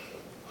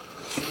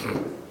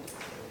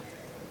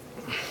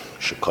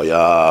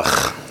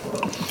 Yeshakayach.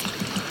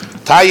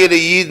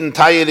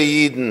 Tayere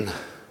Yidin.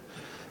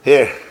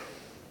 Here.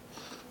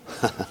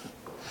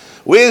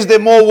 Where's there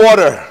more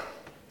water?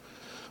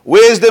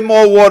 Where's there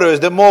more water?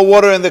 Is there more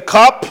water in the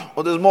cup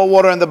or there's more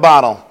water in the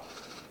bottle?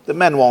 The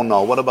men won't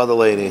know. What about the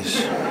ladies?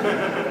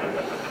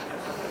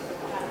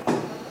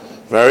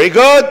 Very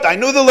good. I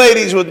knew the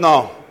ladies would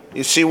know.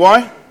 You see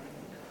why?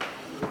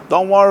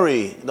 Don't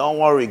worry.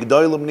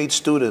 G'dolim need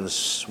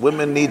students.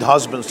 Women need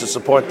husbands to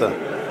support them.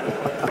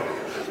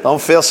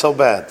 Don't feel so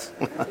bad.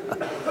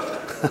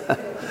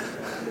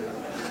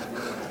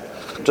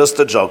 Just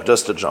a joke.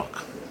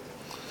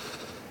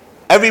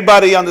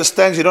 Everybody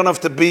understands you don't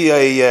have to be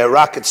a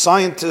rocket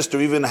scientist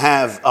or even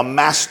have a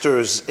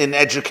master's in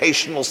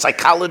educational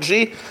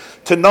psychology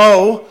to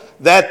know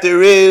that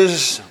there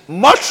is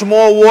much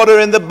more water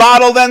in the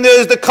bottle than there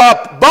is the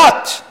cup.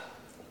 But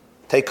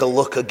take a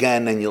look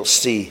again and you'll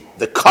see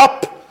the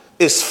cup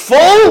is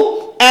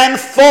full and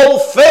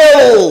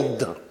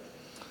fulfilled.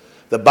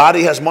 The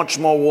body has much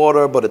more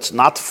water, but it's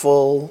not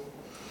full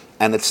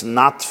and it's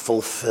not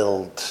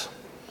fulfilled.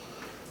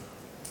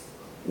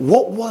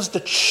 What was the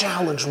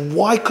challenge?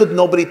 Why could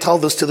nobody tell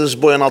this to this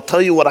boy? And I'll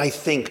tell you what I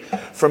think.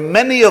 For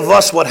many of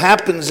us, what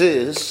happens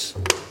is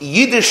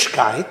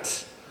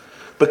Yiddishkeit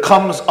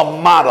becomes a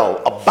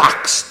model, a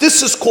box.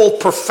 This is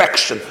called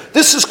perfection.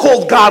 This is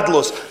called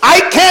godless. I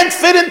can't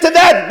fit into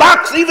that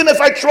box even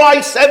if I try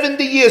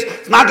 70 years.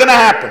 It's not going to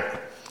happen.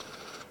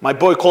 My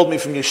boy called me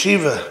from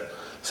yeshiva.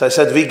 So I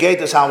said, "Wie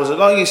geht es? How is it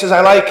going?" He says,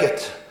 "I like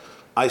it."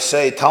 I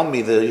say, "Tell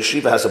me, the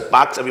yeshiva has a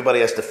box. Everybody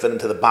has to fit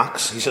into the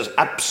box." He says,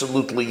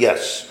 "Absolutely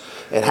yes.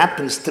 It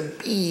happens to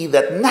be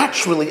that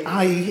naturally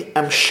I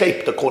am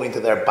shaped according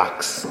to their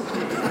box."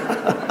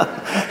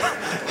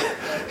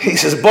 He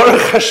says,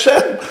 "Baruch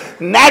Hashem,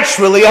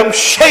 naturally I'm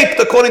shaped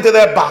according to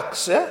their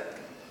box." Yeah?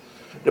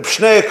 Reb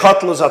Shnei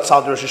Kotler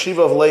Zatzal, the Rosh Yeshiva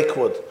of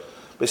Lakewood,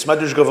 Beis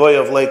Medrash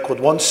Gavoya of Lakewood,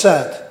 once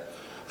said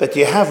that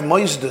you have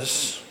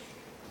moisdes.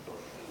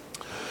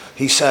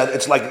 He said,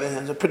 it's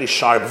a pretty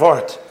sharp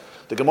word.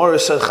 The Gemara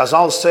said,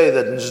 Chazal say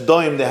that in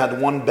Zdoim they had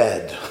one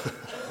bed.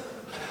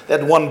 They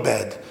had one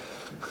bed.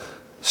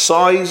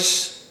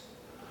 Size,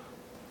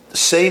 the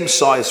same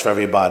size for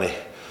everybody.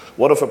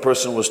 What if a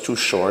person was too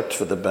short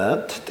for the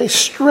bed? They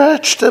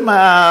stretched him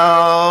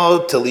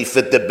out till he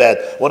fit the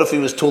bed. What if he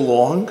was too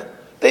long?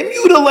 They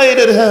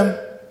mutilated him.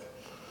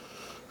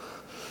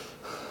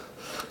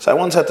 So I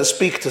once had to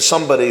speak to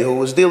somebody who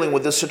was dealing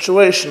with this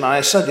situation.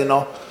 I said,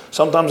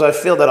 sometimes I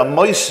feel that a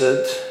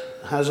moisid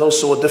has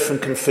also a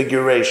different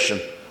configuration.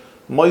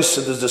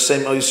 Moisid is the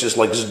same moisid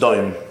like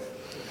Zdoim.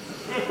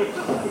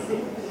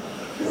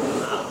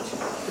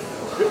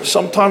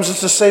 Sometimes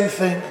it's the same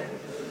thing.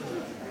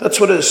 That's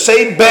what it is.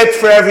 Same bed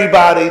for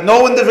everybody.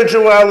 No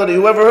individuality.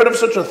 Whoever heard of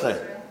such a thing?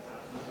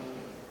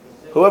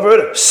 Whoever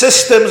heard of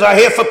systems are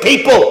here for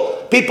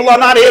people. People are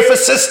not here for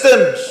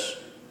systems.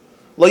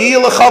 We're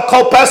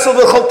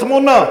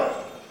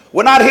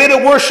not here to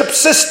worship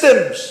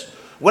systems.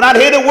 We're not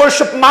here to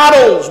worship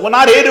models. We're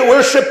not here to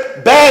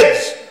worship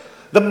beds.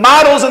 The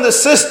models and the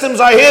systems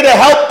are here to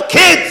help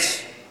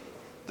kids.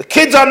 The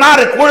kids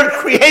weren't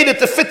created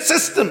to fit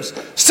systems.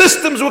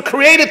 Systems were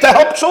created to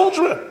help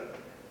children.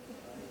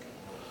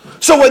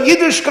 So when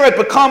Yiddishkeit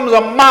becomes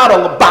a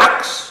model, a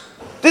box,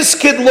 this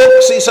kid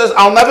looks, he says,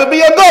 "I'll never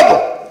be a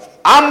gadol.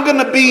 I'm going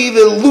to be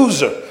the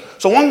loser."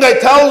 So one guy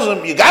tells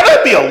him, "You got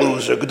to be a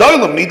loser.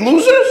 Gedolim need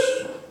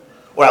losers.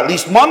 Or at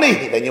least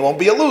money. Then you won't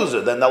be a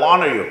loser. Then they'll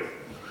honor you."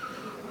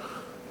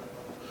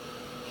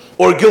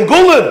 Or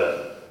Gilgulim.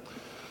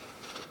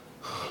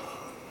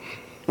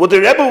 What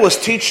the Rebbe was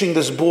teaching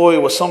this boy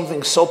was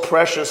something so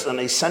precious and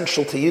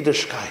essential to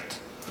Yiddishkeit.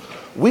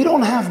 We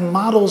don't have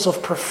models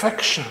of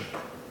perfection.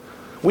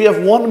 We have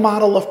one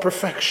model of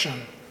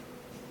perfection.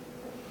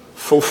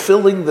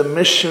 Fulfilling the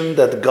mission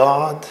that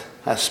God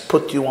has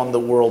put you on the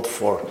world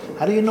for.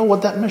 How do you know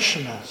what that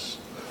mission is?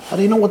 How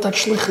do you know what that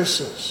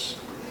shlichus is?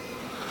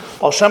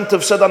 Baal Shem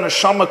Tov said, "An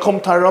neshama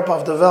kommt herab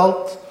auf der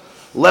Welt,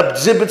 lebt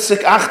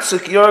 70,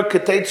 80 Jahre,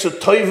 keteit zu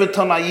teuvet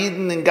an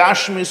Ayiden in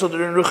Gashmis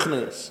oder in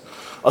Ruchnis."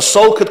 A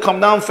soul could come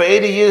down for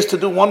 80 years to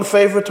do one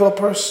favor to a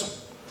person.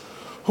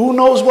 Who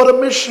knows what a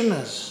mission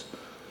is?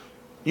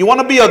 You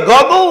want to be a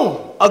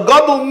gadol? A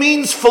gadol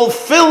means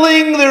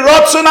fulfilling the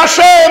Ratzon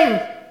Hashem.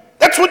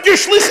 That's what your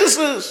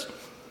shlichus is.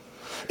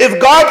 If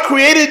God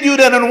created you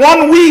that in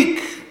 1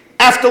 week,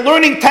 after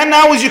learning 10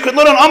 hours, you could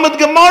learn an Amud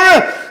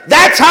Gemara,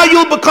 that's how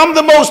you'll become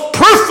the most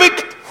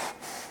perfect,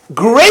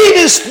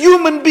 greatest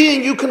human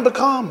being you can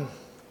become.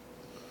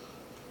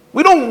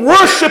 We don't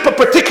worship a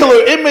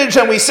particular image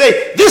and we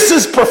say, "This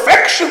is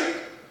perfection."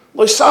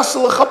 I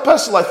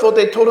thought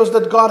they told us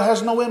that God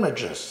has no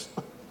images.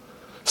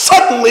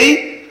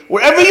 Suddenly,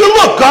 wherever you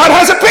look, God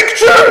has a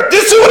picture.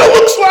 This is what it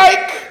looks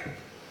like.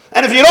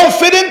 And if you don't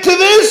fit into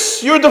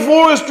this, you're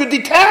divorced, you're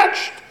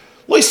detached.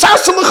 Not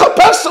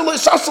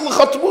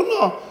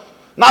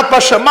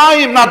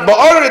b'shamayim, not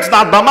ba'aretz,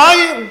 not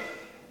b'mayim.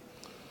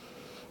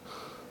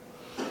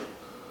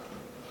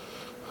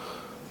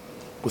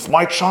 With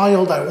my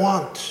child, I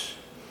want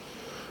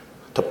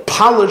to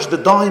polish the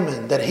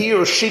diamond that he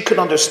or she could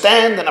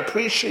understand and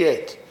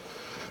appreciate.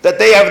 That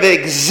they have the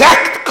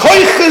exact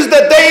koiches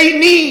that they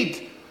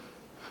need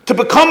to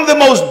become the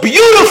most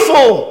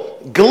beautiful,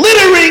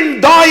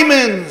 glittering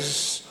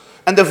diamonds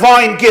and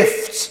divine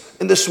gifts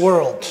in this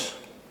world.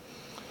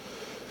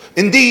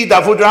 Indeed,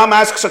 Avud Ram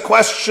asks a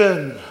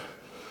question.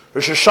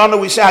 Rosh Hashanah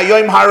we say,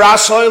 "Hayoim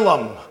haras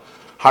olam."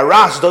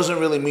 Haras doesn't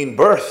really mean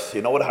birth.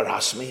 You know what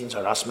haras means?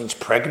 Haras means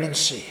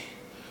pregnancy.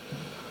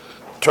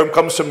 The term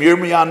comes from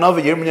Yirmiyah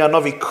Navi. Yirmiyah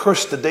Navi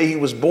cursed the day he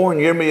was born.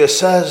 Yirmiyah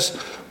says,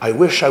 "I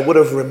wish I would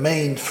have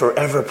remained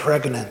forever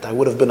pregnant. I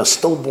would have been a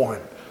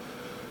stillborn."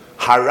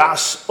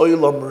 Haras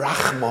olam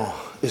rachma.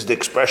 is the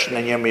expression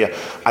in Yirmiyah.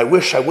 I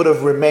wish I would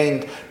have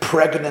remained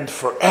pregnant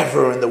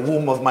forever in the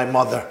womb of my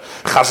mother.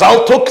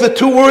 Chazal took the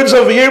two words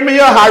of Yirmiyah,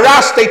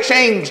 haras, they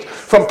changed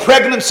from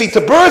pregnancy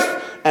to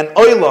birth, and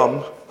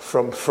olam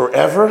from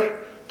forever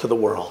to the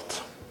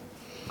world.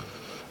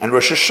 And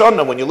Rosh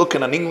Hashanah, when you look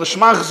in an English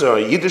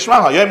machzor, Yiddish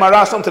machzor, Yom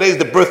HaRasam, today is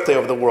the birthday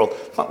of the world.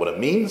 That's not what it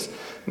means.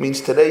 It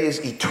means today is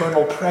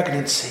eternal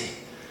pregnancy.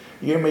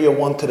 Yirmiyah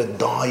wanted to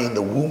die in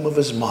the womb of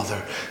his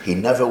mother. He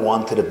never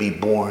wanted to be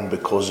born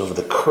because of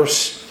the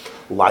cursed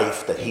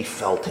life that he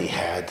felt he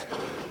had.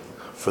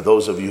 For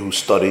those of you who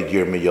studied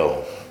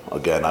Yirmiyah,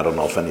 again, I don't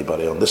know if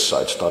anybody on this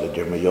side studied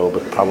Yirmiyah,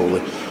 but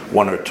probably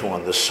one or two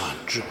on this side.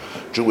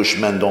 Jewish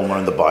men don't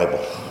learn the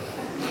Bible.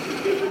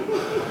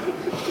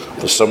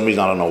 For some reason,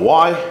 I don't know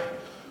why.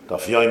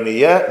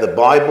 The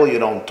Bible you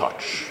don't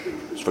touch.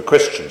 It's for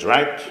Christians,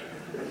 right?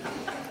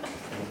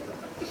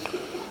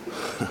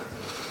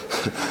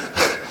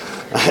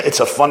 It's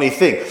a funny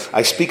thing.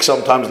 I speak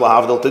sometimes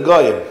lahavdil to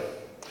goyim,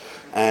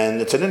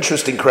 and it's an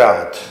interesting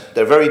crowd.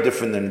 They're very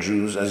different than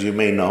Jews, as you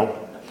may know.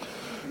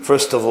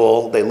 First of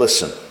all, they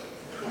listen.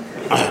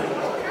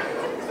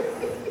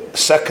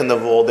 Second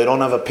of all, they don't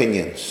have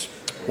opinions.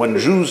 When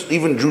Jews,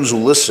 even Jews who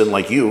listen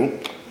like you,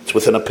 it's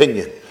with an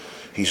opinion.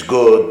 He's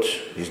good,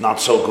 he's not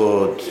so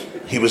good,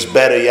 he was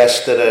better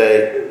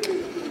yesterday,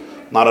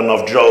 not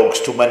enough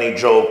jokes, too many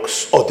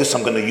jokes. Oh, this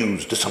I'm going to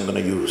use, this I'm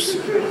going to use.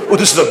 Oh,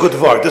 this is a good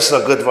word, this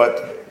is a good word.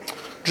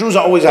 Jews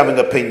are always having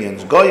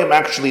opinions. Goyim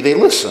actually, they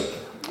listen.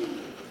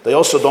 They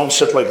also don't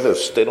sit like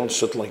this. They don't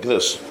sit like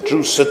this.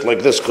 Jews sit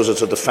like this because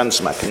it's a defense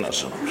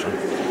mechanism.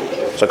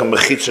 It's like a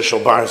mechitza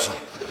shel barza.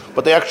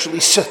 But they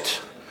actually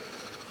sit.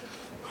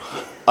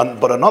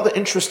 But another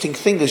interesting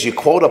thing is you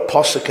quote a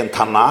pasuk in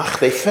Tanakh,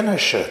 they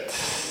finish it.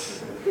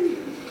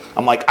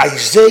 I'm like,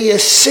 Isaiah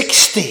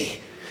 60.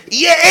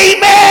 Yeah,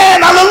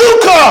 amen,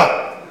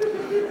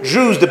 hallelujah.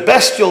 Jews, the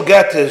best you'll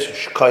get is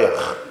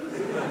shkoyach.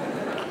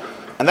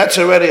 And that's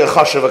already a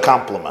chash of a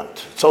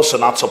compliment. It's also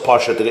not so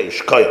pasha to get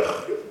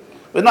shkoyach.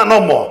 But not no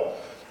more.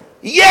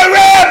 Yeah,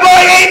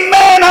 Rabbi,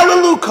 amen,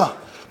 hallelujah.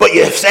 But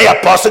you say a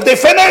pasuk, they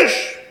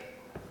finish.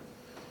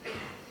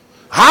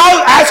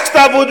 How, asks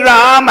Davud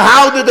Ram,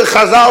 how did the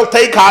Chazal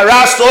take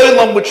haras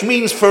olam, which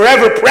means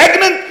forever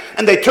pregnant,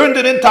 and they turned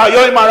it into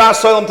Yom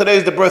haras olam, today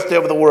is the birthday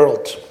of the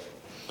world?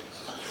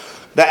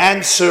 The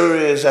answer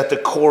is at the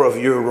core of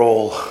your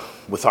role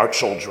with our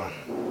children.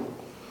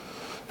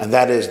 And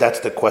that's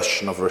the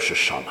question of Rosh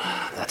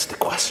Hashanah. That's the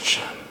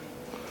question.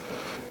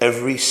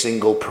 Every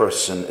single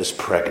person is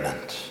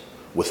pregnant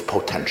with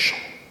potential.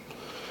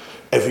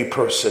 Every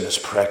person is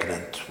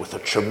pregnant with a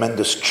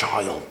tremendous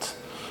child,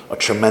 a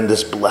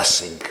tremendous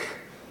blessing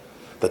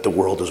that the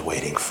world is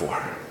waiting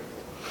for.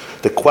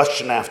 The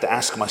question I have to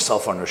ask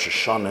myself on Rosh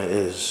Hashanah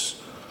is,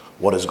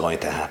 what is going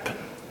to happen?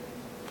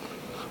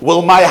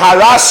 Will my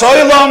haras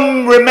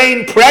olam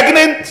remain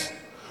pregnant?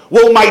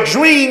 Will my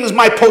dreams,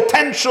 my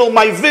potential,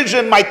 my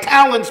vision, my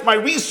talents, my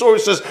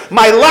resources,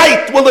 my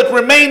light, will it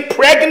remain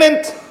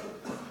pregnant?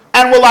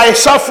 And will I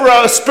suffer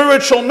a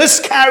spiritual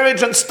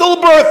miscarriage and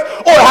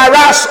stillbirth? Or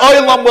haras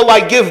olam, will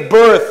I give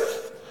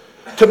birth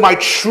to my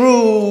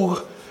true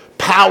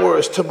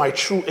powers, to my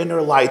true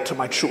inner light, to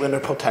my true inner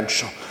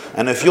potential?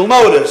 And if you'll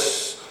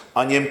notice,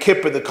 on Yom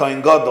Kippur, the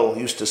Kohen Gadol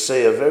used to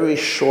say a very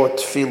short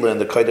tefillah in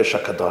the Kodesh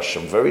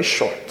HaKadoshim, very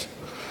short.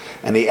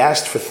 And he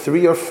asked for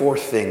 3 or 4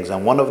 things,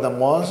 and one of them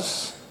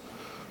was,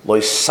 Lo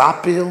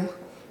sapil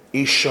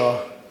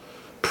isha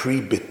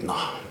pri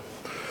bitna.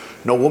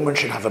 No woman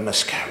should have a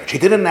miscarriage. He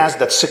didn't ask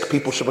that sick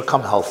people should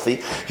become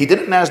healthy. He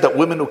didn't ask that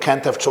women who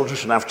can't have children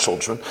should have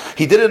children.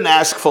 He didn't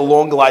ask for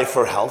long life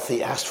or health.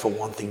 He asked for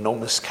one thing, no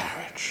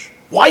miscarriage.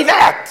 Why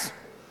that?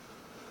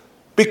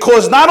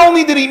 Because not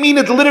only did he mean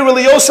it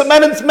literally, he also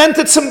meant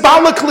it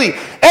symbolically.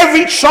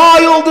 Every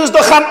child is the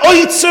Chan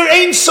Oitzer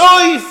Ein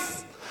Soif.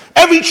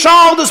 Every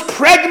child is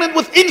pregnant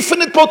with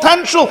infinite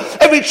potential.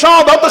 Every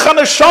child had the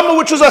Chaneshama,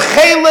 which is a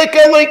Chelek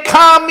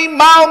Eloikami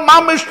Mal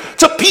Mamish.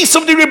 It's a piece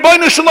of the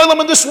Rebbeinu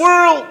Shalom in this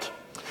world.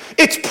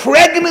 It's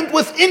pregnant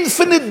with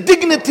infinite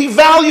dignity,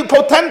 value,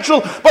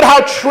 potential. But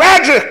how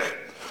tragic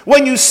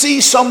when you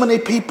see so many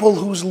people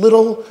whose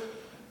little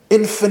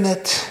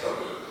infinite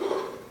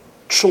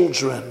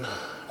children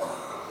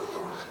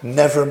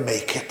never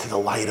make it to the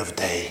light of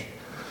day.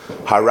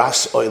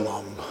 Haras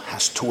Olam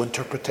has 2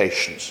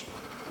 interpretations.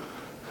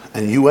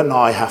 And you and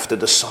I have to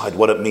decide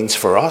what it means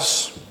for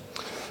us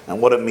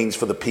and what it means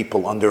for the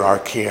people under our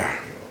care.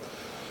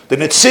 The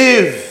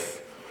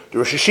Netziv, the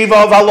Rosh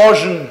Hashiva of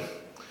Alozhin,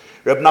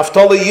 Reb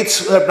Naftali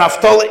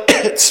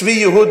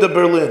Tzvi Yehuda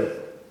Berlin,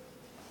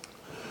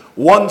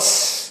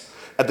 once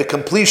at the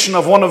completion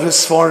of one of his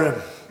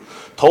Sforim,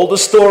 told a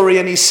story,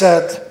 and he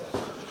said,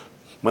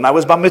 when I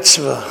was bar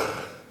mitzvah,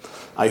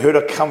 I heard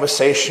a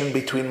conversation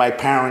between my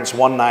parents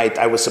one night.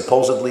 I was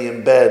supposedly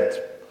in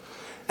bed.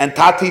 And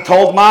Tati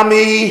told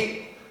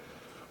Mommy,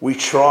 we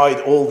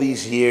tried all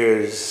these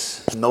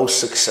years, no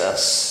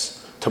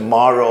success.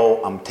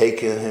 Tomorrow I'm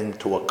taking him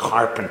to a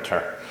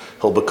carpenter.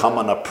 He'll become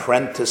an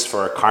apprentice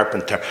for a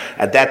carpenter.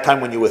 At that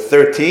time when you were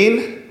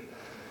 13,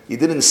 You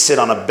didn't sit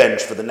on a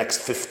bench for the next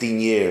 15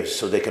 years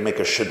so they can make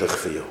a shidduch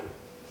for you.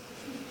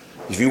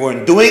 If you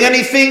weren't doing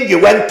anything, you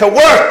went to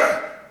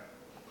work.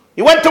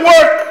 You went to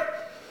work.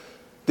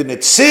 The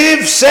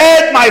Netziv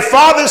said, my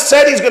father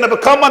said he's going to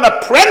become an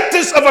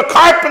apprentice of a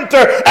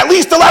carpenter. At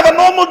least he'll have a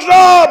normal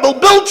job. He'll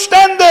build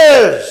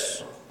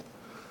stenders.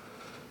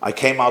 I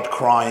came out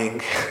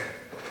crying.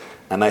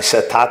 And I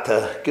said,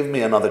 Tata, give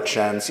me another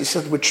chance. He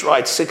said, we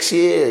tried 6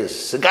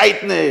 years.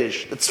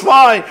 It's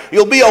fine.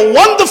 You'll be a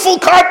wonderful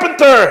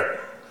carpenter.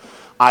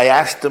 I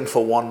asked him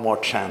for one more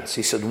chance.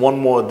 He said, one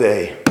more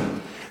day.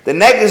 The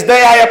next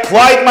day I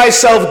applied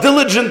myself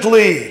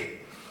diligently.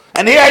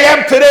 And here I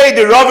am today,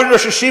 the Rav and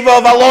Rosh Hashiva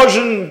of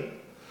Alozhin.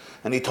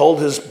 And he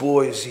told his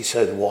boys, he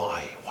said,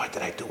 why? Why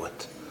did I do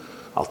it?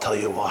 I'll tell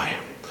you why.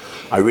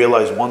 I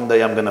realized one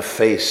day I'm going to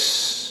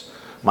face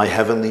my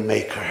heavenly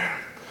maker.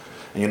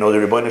 And you know, the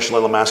Rebbeinu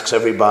Shalom asks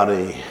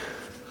everybody,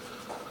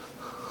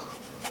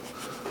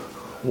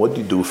 what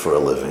do you do for a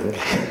living?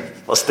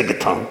 What's the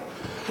getan?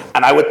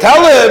 And I would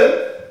tell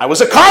him, I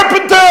was a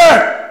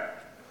carpenter.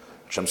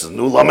 Hashem says,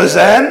 Nu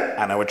lamazen.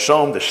 And I would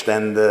show him the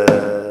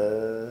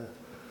stender,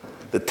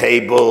 the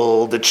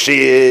table, the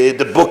chair,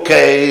 the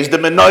bookcase, the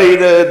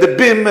menorah, the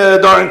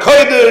bimah, the Aron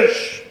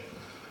Kodesh.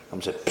 I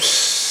said,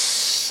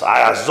 psst,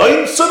 I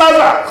zoin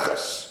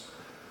sunavachas.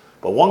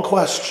 But one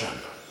question.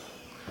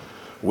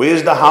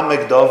 Where's the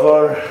Hamek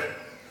Dover?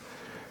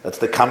 That's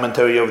the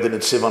commentary of the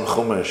Netziv on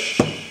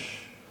Chumash.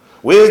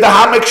 Where's the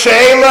Hamek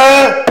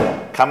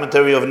Sheila?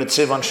 Commentary of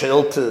Netziv on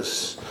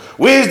Sheiltis.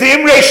 Where's the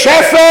Imrei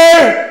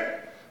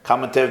Shefer?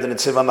 Commentary of the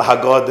Netziv on the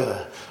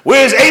Haggadah.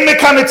 Where's Eimek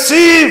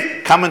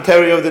HaNetziv?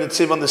 Commentary of the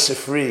Netziv on the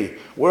Sifri.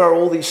 Where are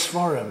all these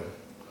Sfarim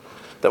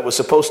that were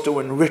supposed to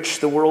enrich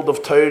the world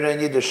of Torah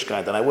and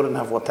Yiddishkeit? And I wouldn't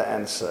have what to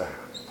answer.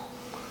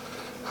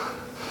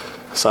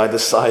 So I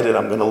decided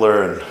I'm going to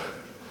learn.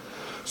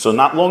 So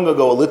not long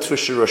ago, a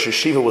Litvisher Rosh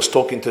Hashiva was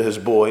talking to his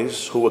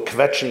boys who were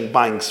kvetching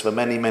banks for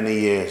many, many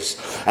years.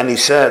 And he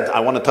said, I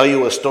want to tell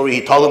you a story.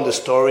 He told them the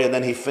story and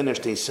then he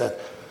finished. He said,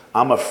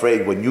 I'm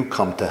afraid when you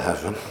come to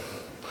heaven,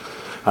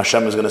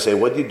 Hashem is going to say,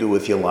 what do you do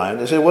with your life?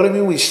 They say, what do you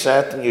mean we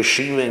sat in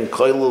yeshiva in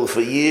Koilul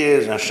for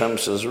years? And Hashem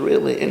says,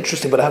 really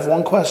interesting, but I have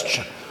one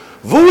question.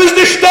 Wo is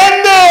the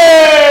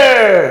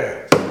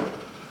stender?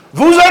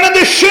 Wo sind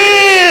the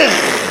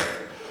shich?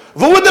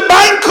 Wo ist the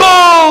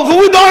banko?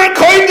 Wo ist the Aron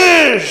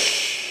Kodesh?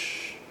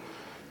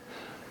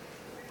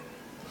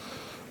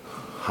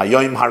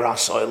 Hayoim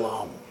haras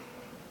olam.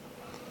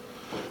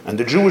 And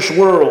the Jewish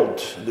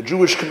world, the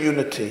Jewish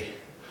community,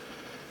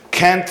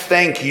 can't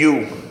thank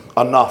you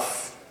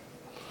enough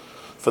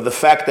for the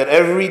fact that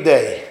every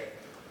day,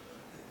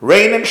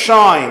 rain and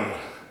shine,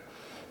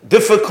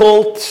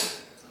 difficult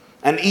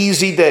and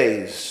easy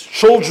days,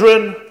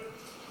 children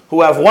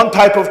who have one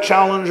type of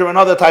challenge or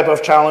another type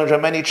of challenge or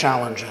many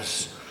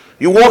challenges.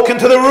 You walk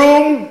into the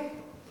room,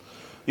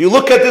 you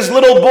look at this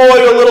little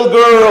boy or little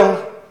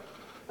girl,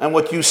 and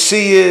what you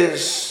see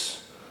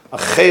is a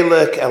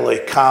chelek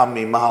eloikam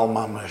mimal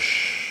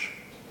mamash.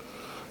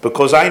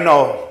 Because I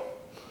know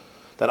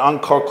that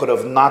Encore could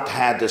have not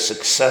had the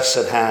success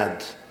it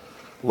had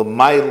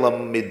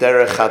l'maylam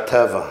miderech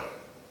hateva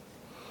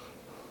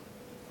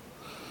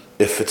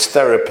if its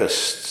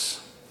therapists,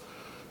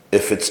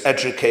 if its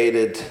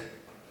educated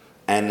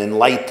and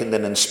enlightened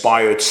and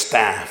inspired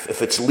staff,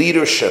 if its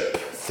leadership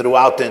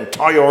throughout the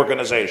entire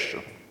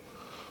organization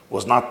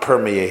was not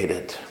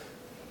permeated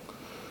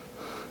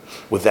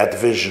with that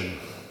vision.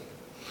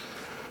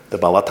 The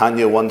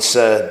Balatanya once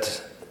said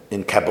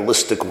in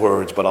Kabbalistic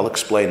words, but I'll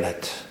explain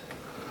it.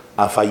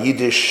 Af a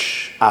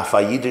Yiddish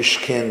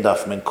kind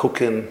darf men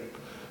gucken,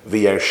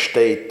 wie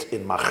steht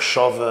in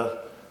Machshove,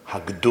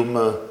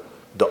 Hagdume,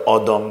 de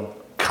Odom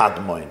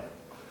Kadmoin.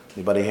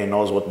 Anybody here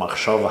knows what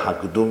Machshove,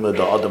 Hagdume,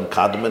 de Odom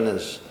Kadmoin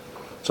is?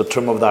 It's a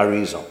term of the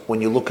Arizal.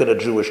 When you look at a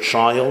Jewish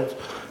child,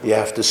 you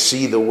have to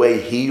see the way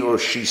he or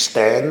she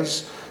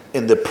stands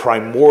in the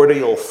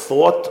primordial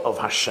thought of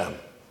Hashem.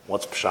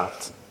 What's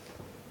Pshat?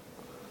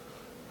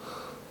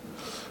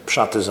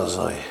 Pshat is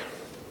Azai.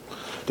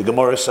 The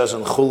Gemara says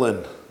in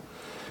Chulin,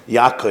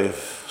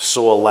 Yaakov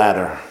saw a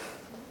ladder.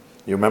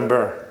 You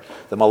remember?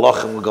 The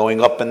Malachim were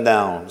going up and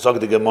down. Zog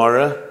the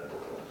Gemara,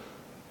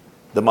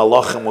 the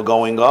Malachim were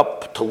going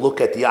up to look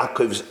at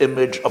Yaakov's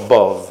image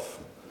above.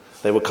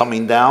 They were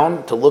coming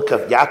down to look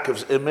at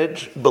Yaakov's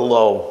image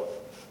below.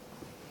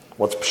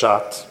 What's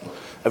Pshat?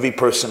 Every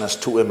person has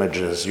two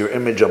images. Your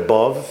image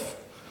above,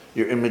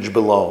 your image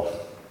below.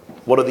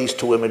 What are these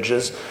two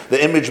images?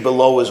 The image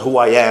below is who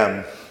I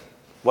am,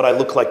 what I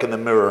look like in the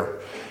mirror.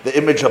 The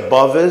image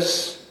above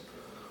is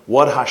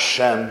what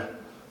Hashem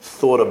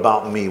thought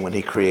about me when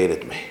He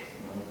created me.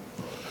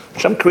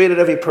 Hashem created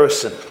every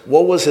person.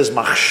 What was His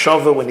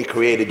machshava when He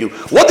created you?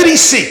 What did He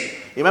see?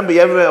 You remember,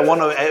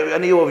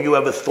 any of you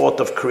ever thought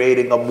of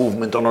creating a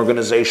movement, an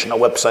organization, a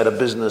website, a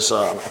business,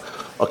 a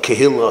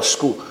kehillah, a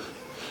school?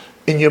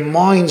 In your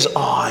mind's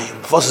eye,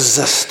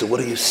 what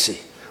do you see?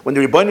 When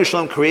the Rebbeinu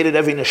Shalom created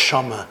every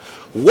neshama,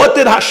 what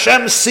did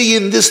Hashem see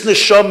in this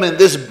neshama, in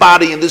this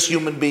body, in this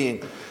human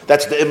being?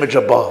 That's the image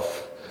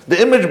above.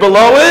 The image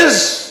below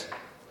is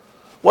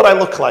what I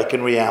look like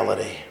in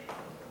reality.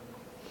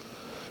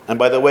 And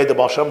by the way, the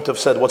Baal Shem Tov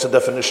said, what's the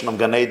definition of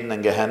Gan Eden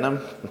and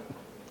Gehenna?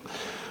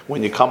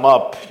 When you come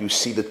up, you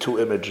see the two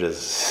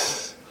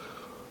images.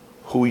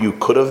 Who you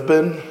could have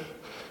been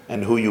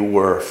and who you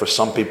were. For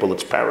some people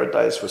it's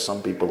paradise, for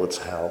some people it's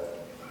hell.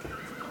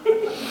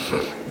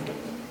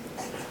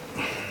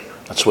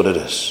 That's what it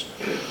is.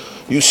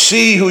 You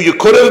see who you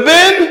could have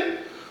been,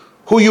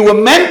 who you were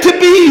meant to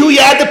be, who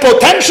you had the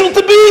potential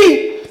to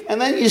be, and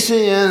then you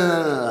see,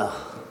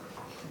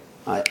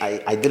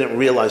 I didn't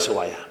realize who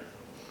I am.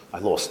 I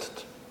lost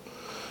it.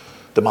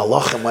 The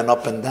Malachim went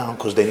up and down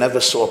because they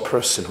never saw a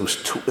person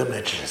whose two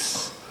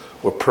images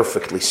were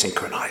perfectly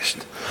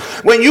synchronized.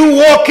 When you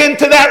walk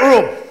into that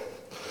room,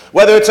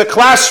 whether it's a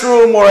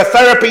classroom or a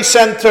therapy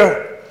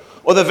center,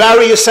 or the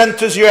various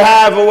centers you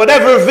have, or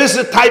whatever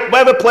visit type,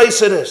 whatever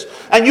place it is,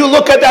 and you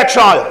look at that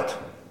child,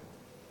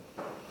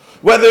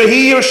 whether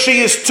he or she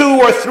is 2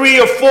 or 3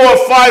 or 4 or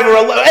 5 or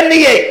 11,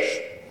 any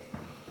age,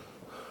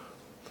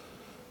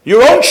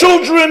 your own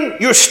children,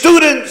 your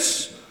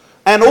students,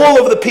 and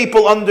all of the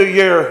people under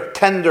your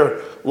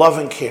tender love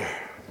and care.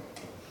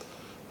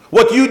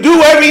 What you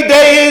do every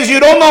day is you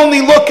don't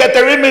only look at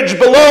their image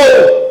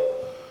below,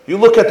 you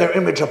look at their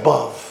image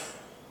above.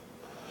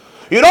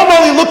 You don't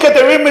only look at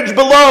their image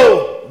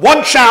below.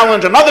 One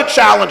challenge, another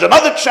challenge,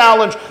 another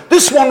challenge.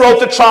 This one wrote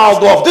the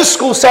child off. This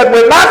school said,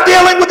 we're not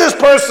dealing with this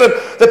person.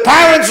 The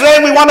parents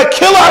say we want to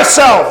kill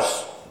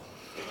ourselves.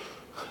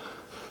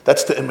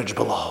 That's the image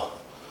below.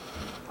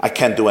 I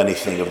can't do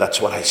anything if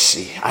that's what I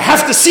see. I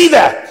have to see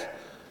that.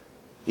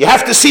 You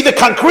have to see the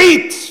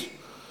concrete.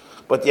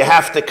 But you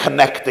have to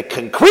connect the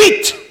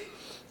concrete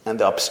and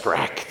the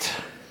abstract.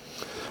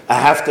 I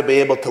have to be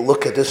able to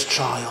look at this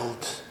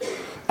child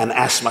and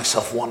ask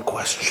myself one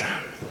question.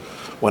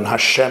 When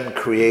Hashem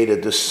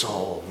created the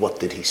soul, what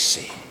did he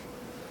see?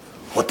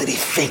 What did he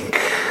think?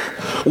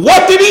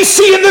 What did he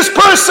see in this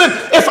person?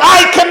 If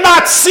I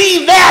cannot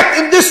see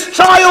that in this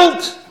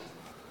child,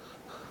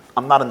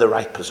 I'm not in the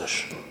right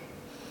position.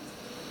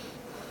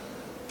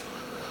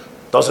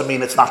 Doesn't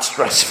mean it's not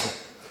stressful.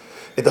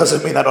 It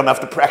doesn't mean I don't have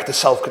to practice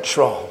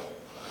self-control.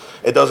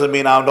 It doesn't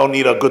mean I don't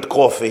need a good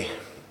coffee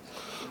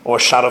or a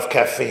shot of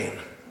caffeine.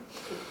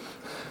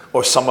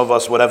 Or some of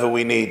us, whatever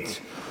we need.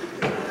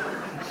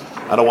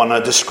 I don't want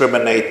to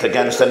discriminate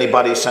against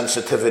anybody's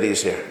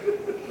sensitivities here.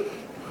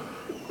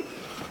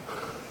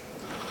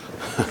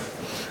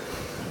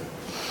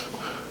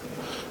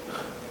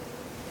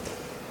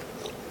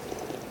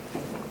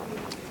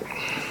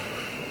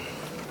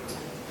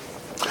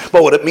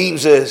 But what it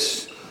means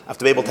is, I have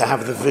to be able to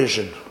have the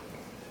vision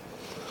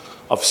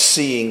of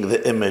seeing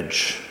the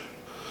image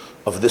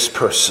of this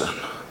person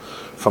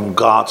from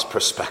God's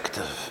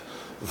perspective.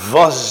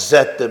 Was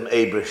zet der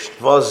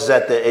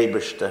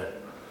Eberste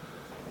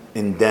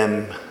in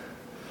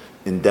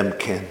dem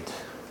Kind.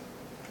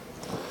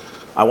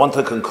 I want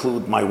to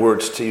conclude my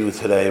words to you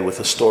today with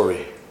a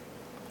story.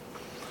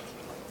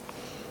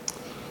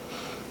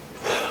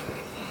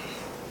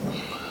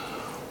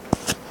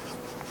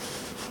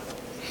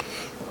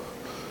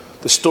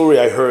 The story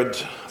I heard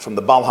from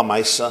the Baal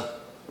HaMaisa.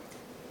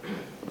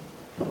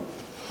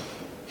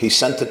 He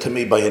sent it to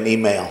me by an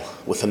email,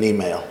 with an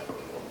email.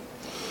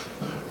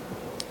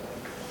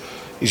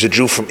 He's a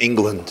Jew from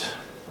England.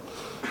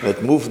 And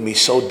it moved me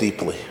so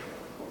deeply.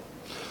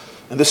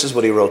 And this is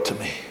what he wrote to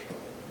me.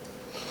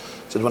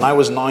 He said, when I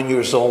was 9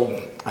 years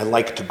old, I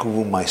liked to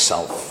groom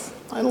myself.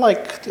 I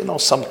liked,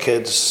 some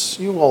kids,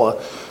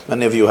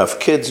 many of you have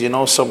kids,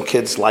 some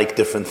kids like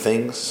different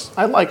things.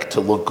 I like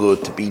to look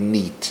good, to be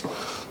neat.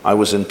 I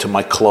was into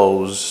my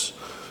clothes,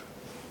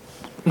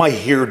 my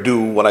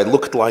hairdo, what I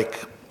looked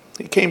like.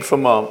 He came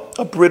from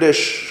a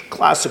British,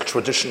 classic,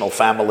 traditional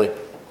family.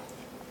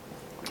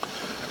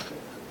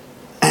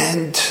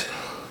 And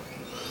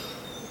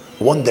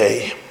one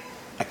day,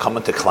 I come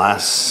into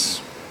class.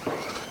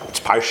 It's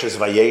Parshas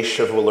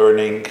Vayeshev we're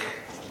learning.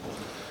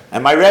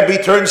 And my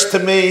Rabbi turns to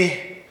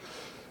me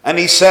and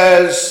he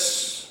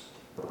says,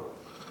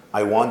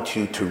 I want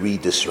you to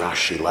read this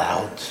Rashi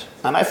loud.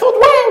 And I thought,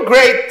 wow,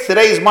 great,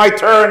 today's my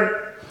turn.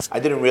 I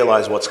didn't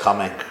realize what's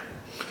coming.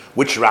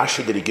 Which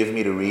Rashi did he give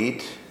me to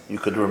read? You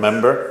could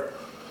remember.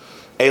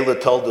 Eila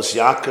told us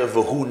Yaakov,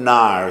 v'hu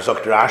nar,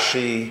 Zokt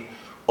Rashi,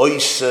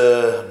 oise,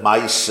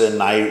 maise,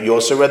 nair. You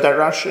also read that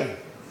Rashi?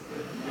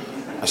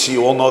 I see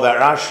you all know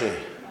that Rashi.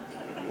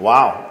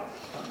 Wow.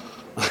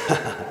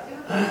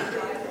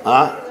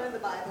 Huh?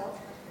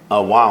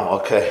 Oh, wow,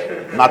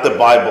 okay. Not the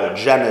Bible.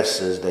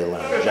 Genesis they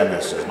learn.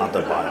 Genesis, not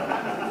the Bible.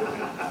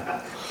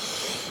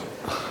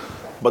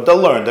 But they'll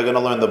learn. They're going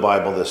to learn the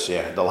Bible this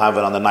year. They'll have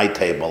it on the night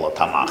table, a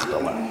Tanakh.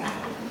 They'll learn.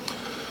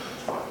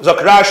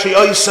 Zokrashi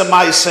Oisa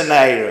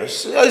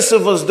Maiseneiros.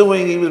 Yosef was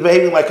he was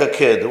behaving like a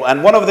kid.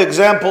 And one of the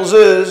examples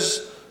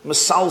is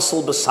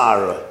Mesalsal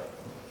Basara.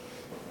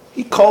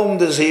 He combed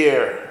his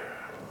hair.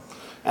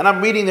 And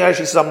I'm reading the Rashi.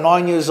 He says, I'm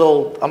 9 years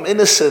old. I'm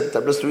innocent.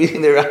 I'm just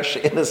reading the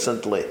Rashi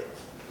innocently.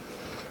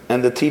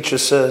 And the teacher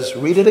says,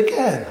 read it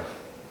again.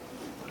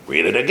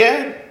 Read it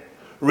again.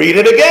 Read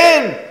it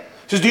again.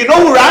 He says, do you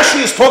know who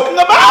Rashi is talking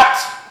about?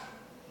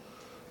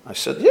 I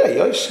said, yeah,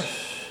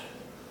 Yosef.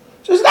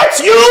 He says, that's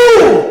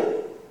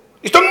you!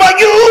 He's talking about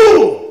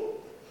you!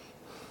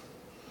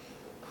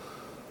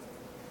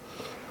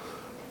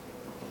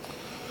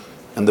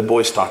 And the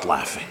boys start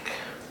laughing.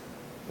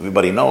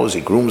 Everybody knows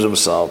he grooms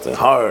himself, they're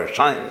harsh,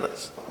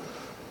 shameless.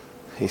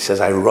 He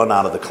says, I run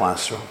out of the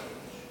classroom.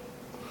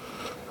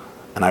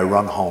 And I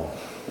run home.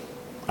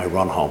 I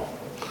run home.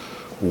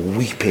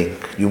 Weeping,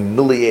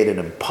 humiliated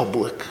in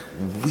public,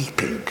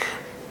 weeping.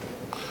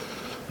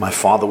 My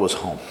father was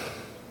home.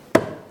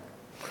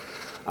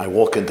 I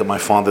walk into my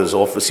father's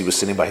office. He was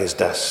sitting by his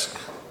desk.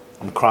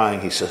 I'm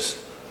crying. He says,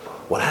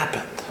 what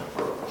happened?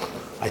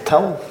 I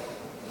tell him.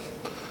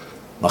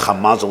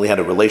 Mazel, he had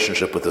a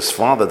relationship with his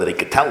father that he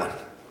could tell him,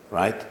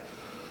 right?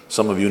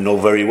 Some of you know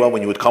very well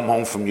when you would come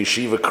home from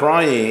yeshiva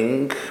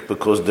crying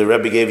because the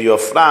Rebbe gave you a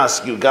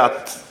flask, you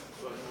got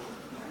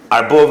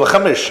arbo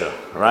v'chamisha,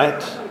 right?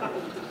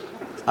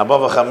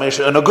 Arbo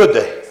v'chamisha on a good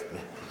day.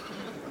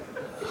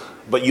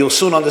 But you'll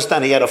soon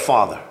understand he had a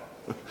father.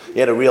 He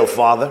had a real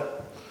father.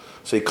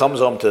 So he comes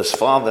home to his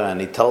father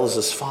and he tells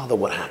his father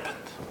what happened.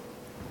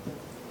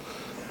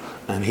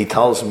 And he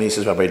tells me, he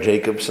says, Rabbi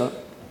Jacobson,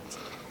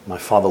 my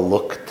father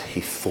looked,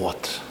 he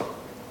thought.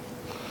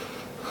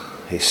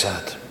 He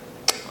said,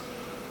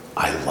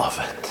 I love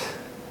it.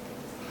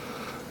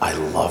 I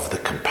love the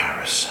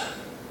comparison.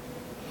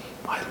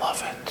 I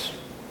love it.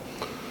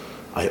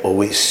 I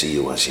always see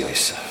you as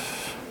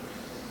Yosef.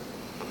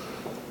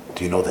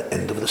 Do you know the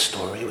end of the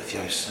story with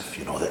Yosef?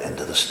 You know the end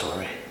of the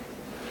story?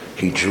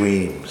 He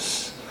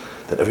dreams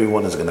that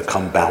everyone is going to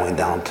come bowing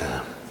down to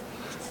him.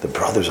 The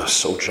brothers are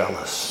so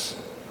jealous.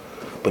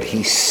 But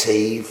he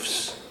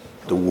saves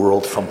the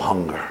world from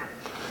hunger.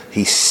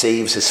 He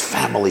saves his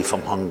family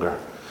from hunger.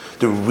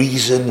 The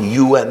reason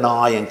you and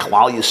I and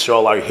Klal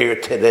Yisrael are here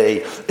today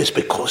is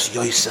because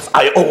Yosef,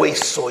 I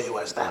always saw you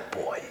as that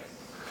boy.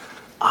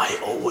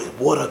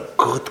 What a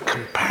good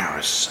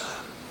comparison.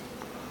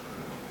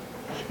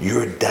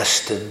 You're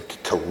destined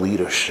to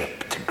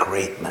leadership, to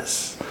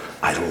greatness.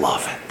 I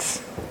love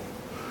it.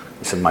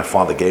 He said, my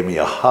father gave me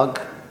a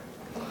hug,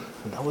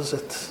 and that was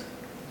it.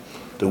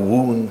 The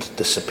wound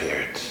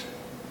disappeared.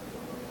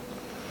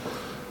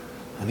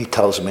 And he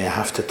tells me, I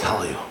have to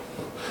tell you,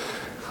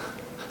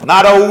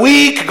 not a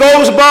week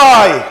goes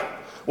by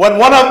when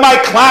one of my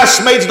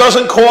classmates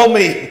doesn't call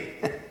me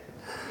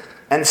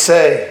and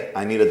say,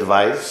 I need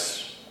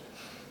advice,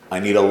 I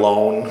need a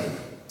loan,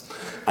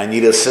 I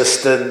need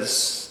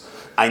assistance,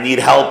 I need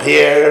help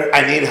here,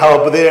 I need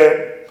help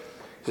there.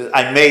 He says,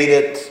 I made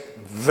it.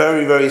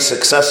 Very, very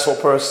successful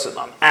person,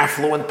 an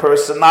affluent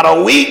person. Not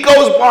a week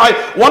goes by,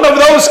 one of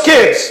those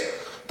kids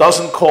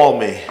doesn't call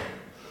me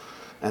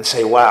and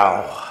say,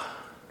 wow,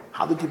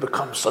 how did you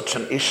become such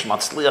an ish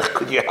matzliach?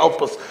 Could you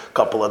help us? A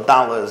couple of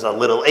dollars, a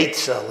little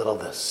eitzah, a little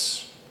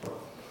this.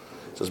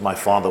 He says, my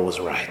father was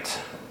right.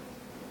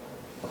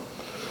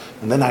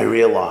 And then I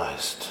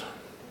realized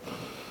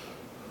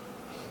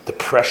the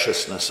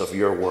preciousness of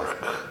your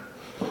work.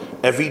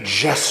 Every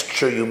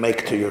gesture you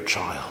make to your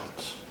child.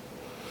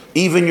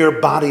 Even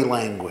your body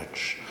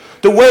language.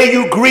 The way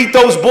you greet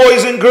those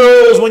boys and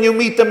girls when you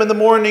meet them in the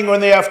morning or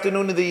in the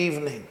afternoon or the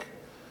evening.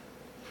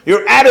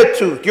 Your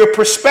attitude, your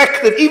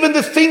perspective, even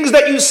the things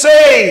that you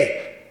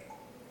say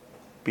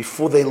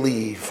before they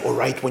leave or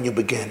right when you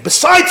begin.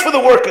 Besides for the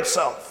work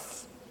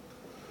itself.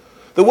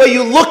 The way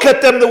you look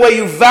at them, the way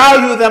you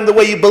value them, the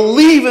way you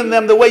believe in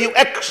them, the way you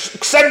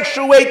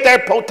accentuate their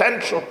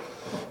potential.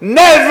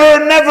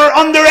 Never, never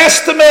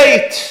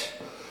underestimate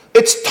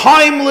its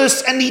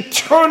timeless and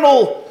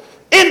eternal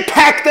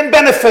impact and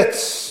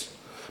benefits.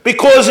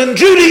 Because in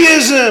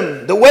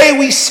Judaism, the way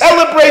we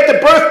celebrate the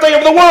birthday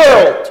of the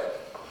world,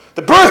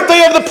 the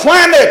birthday of the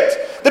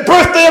planet, the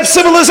birthday of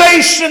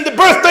civilization, the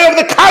birthday of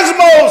the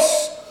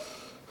cosmos,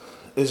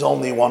 is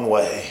only one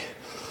way,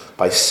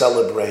 by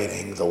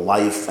celebrating the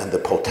life and the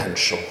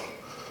potential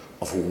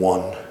of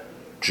one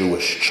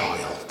Jewish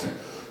child.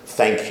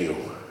 Thank you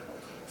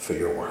for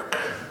your work.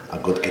 A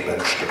good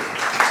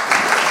Gebenstück.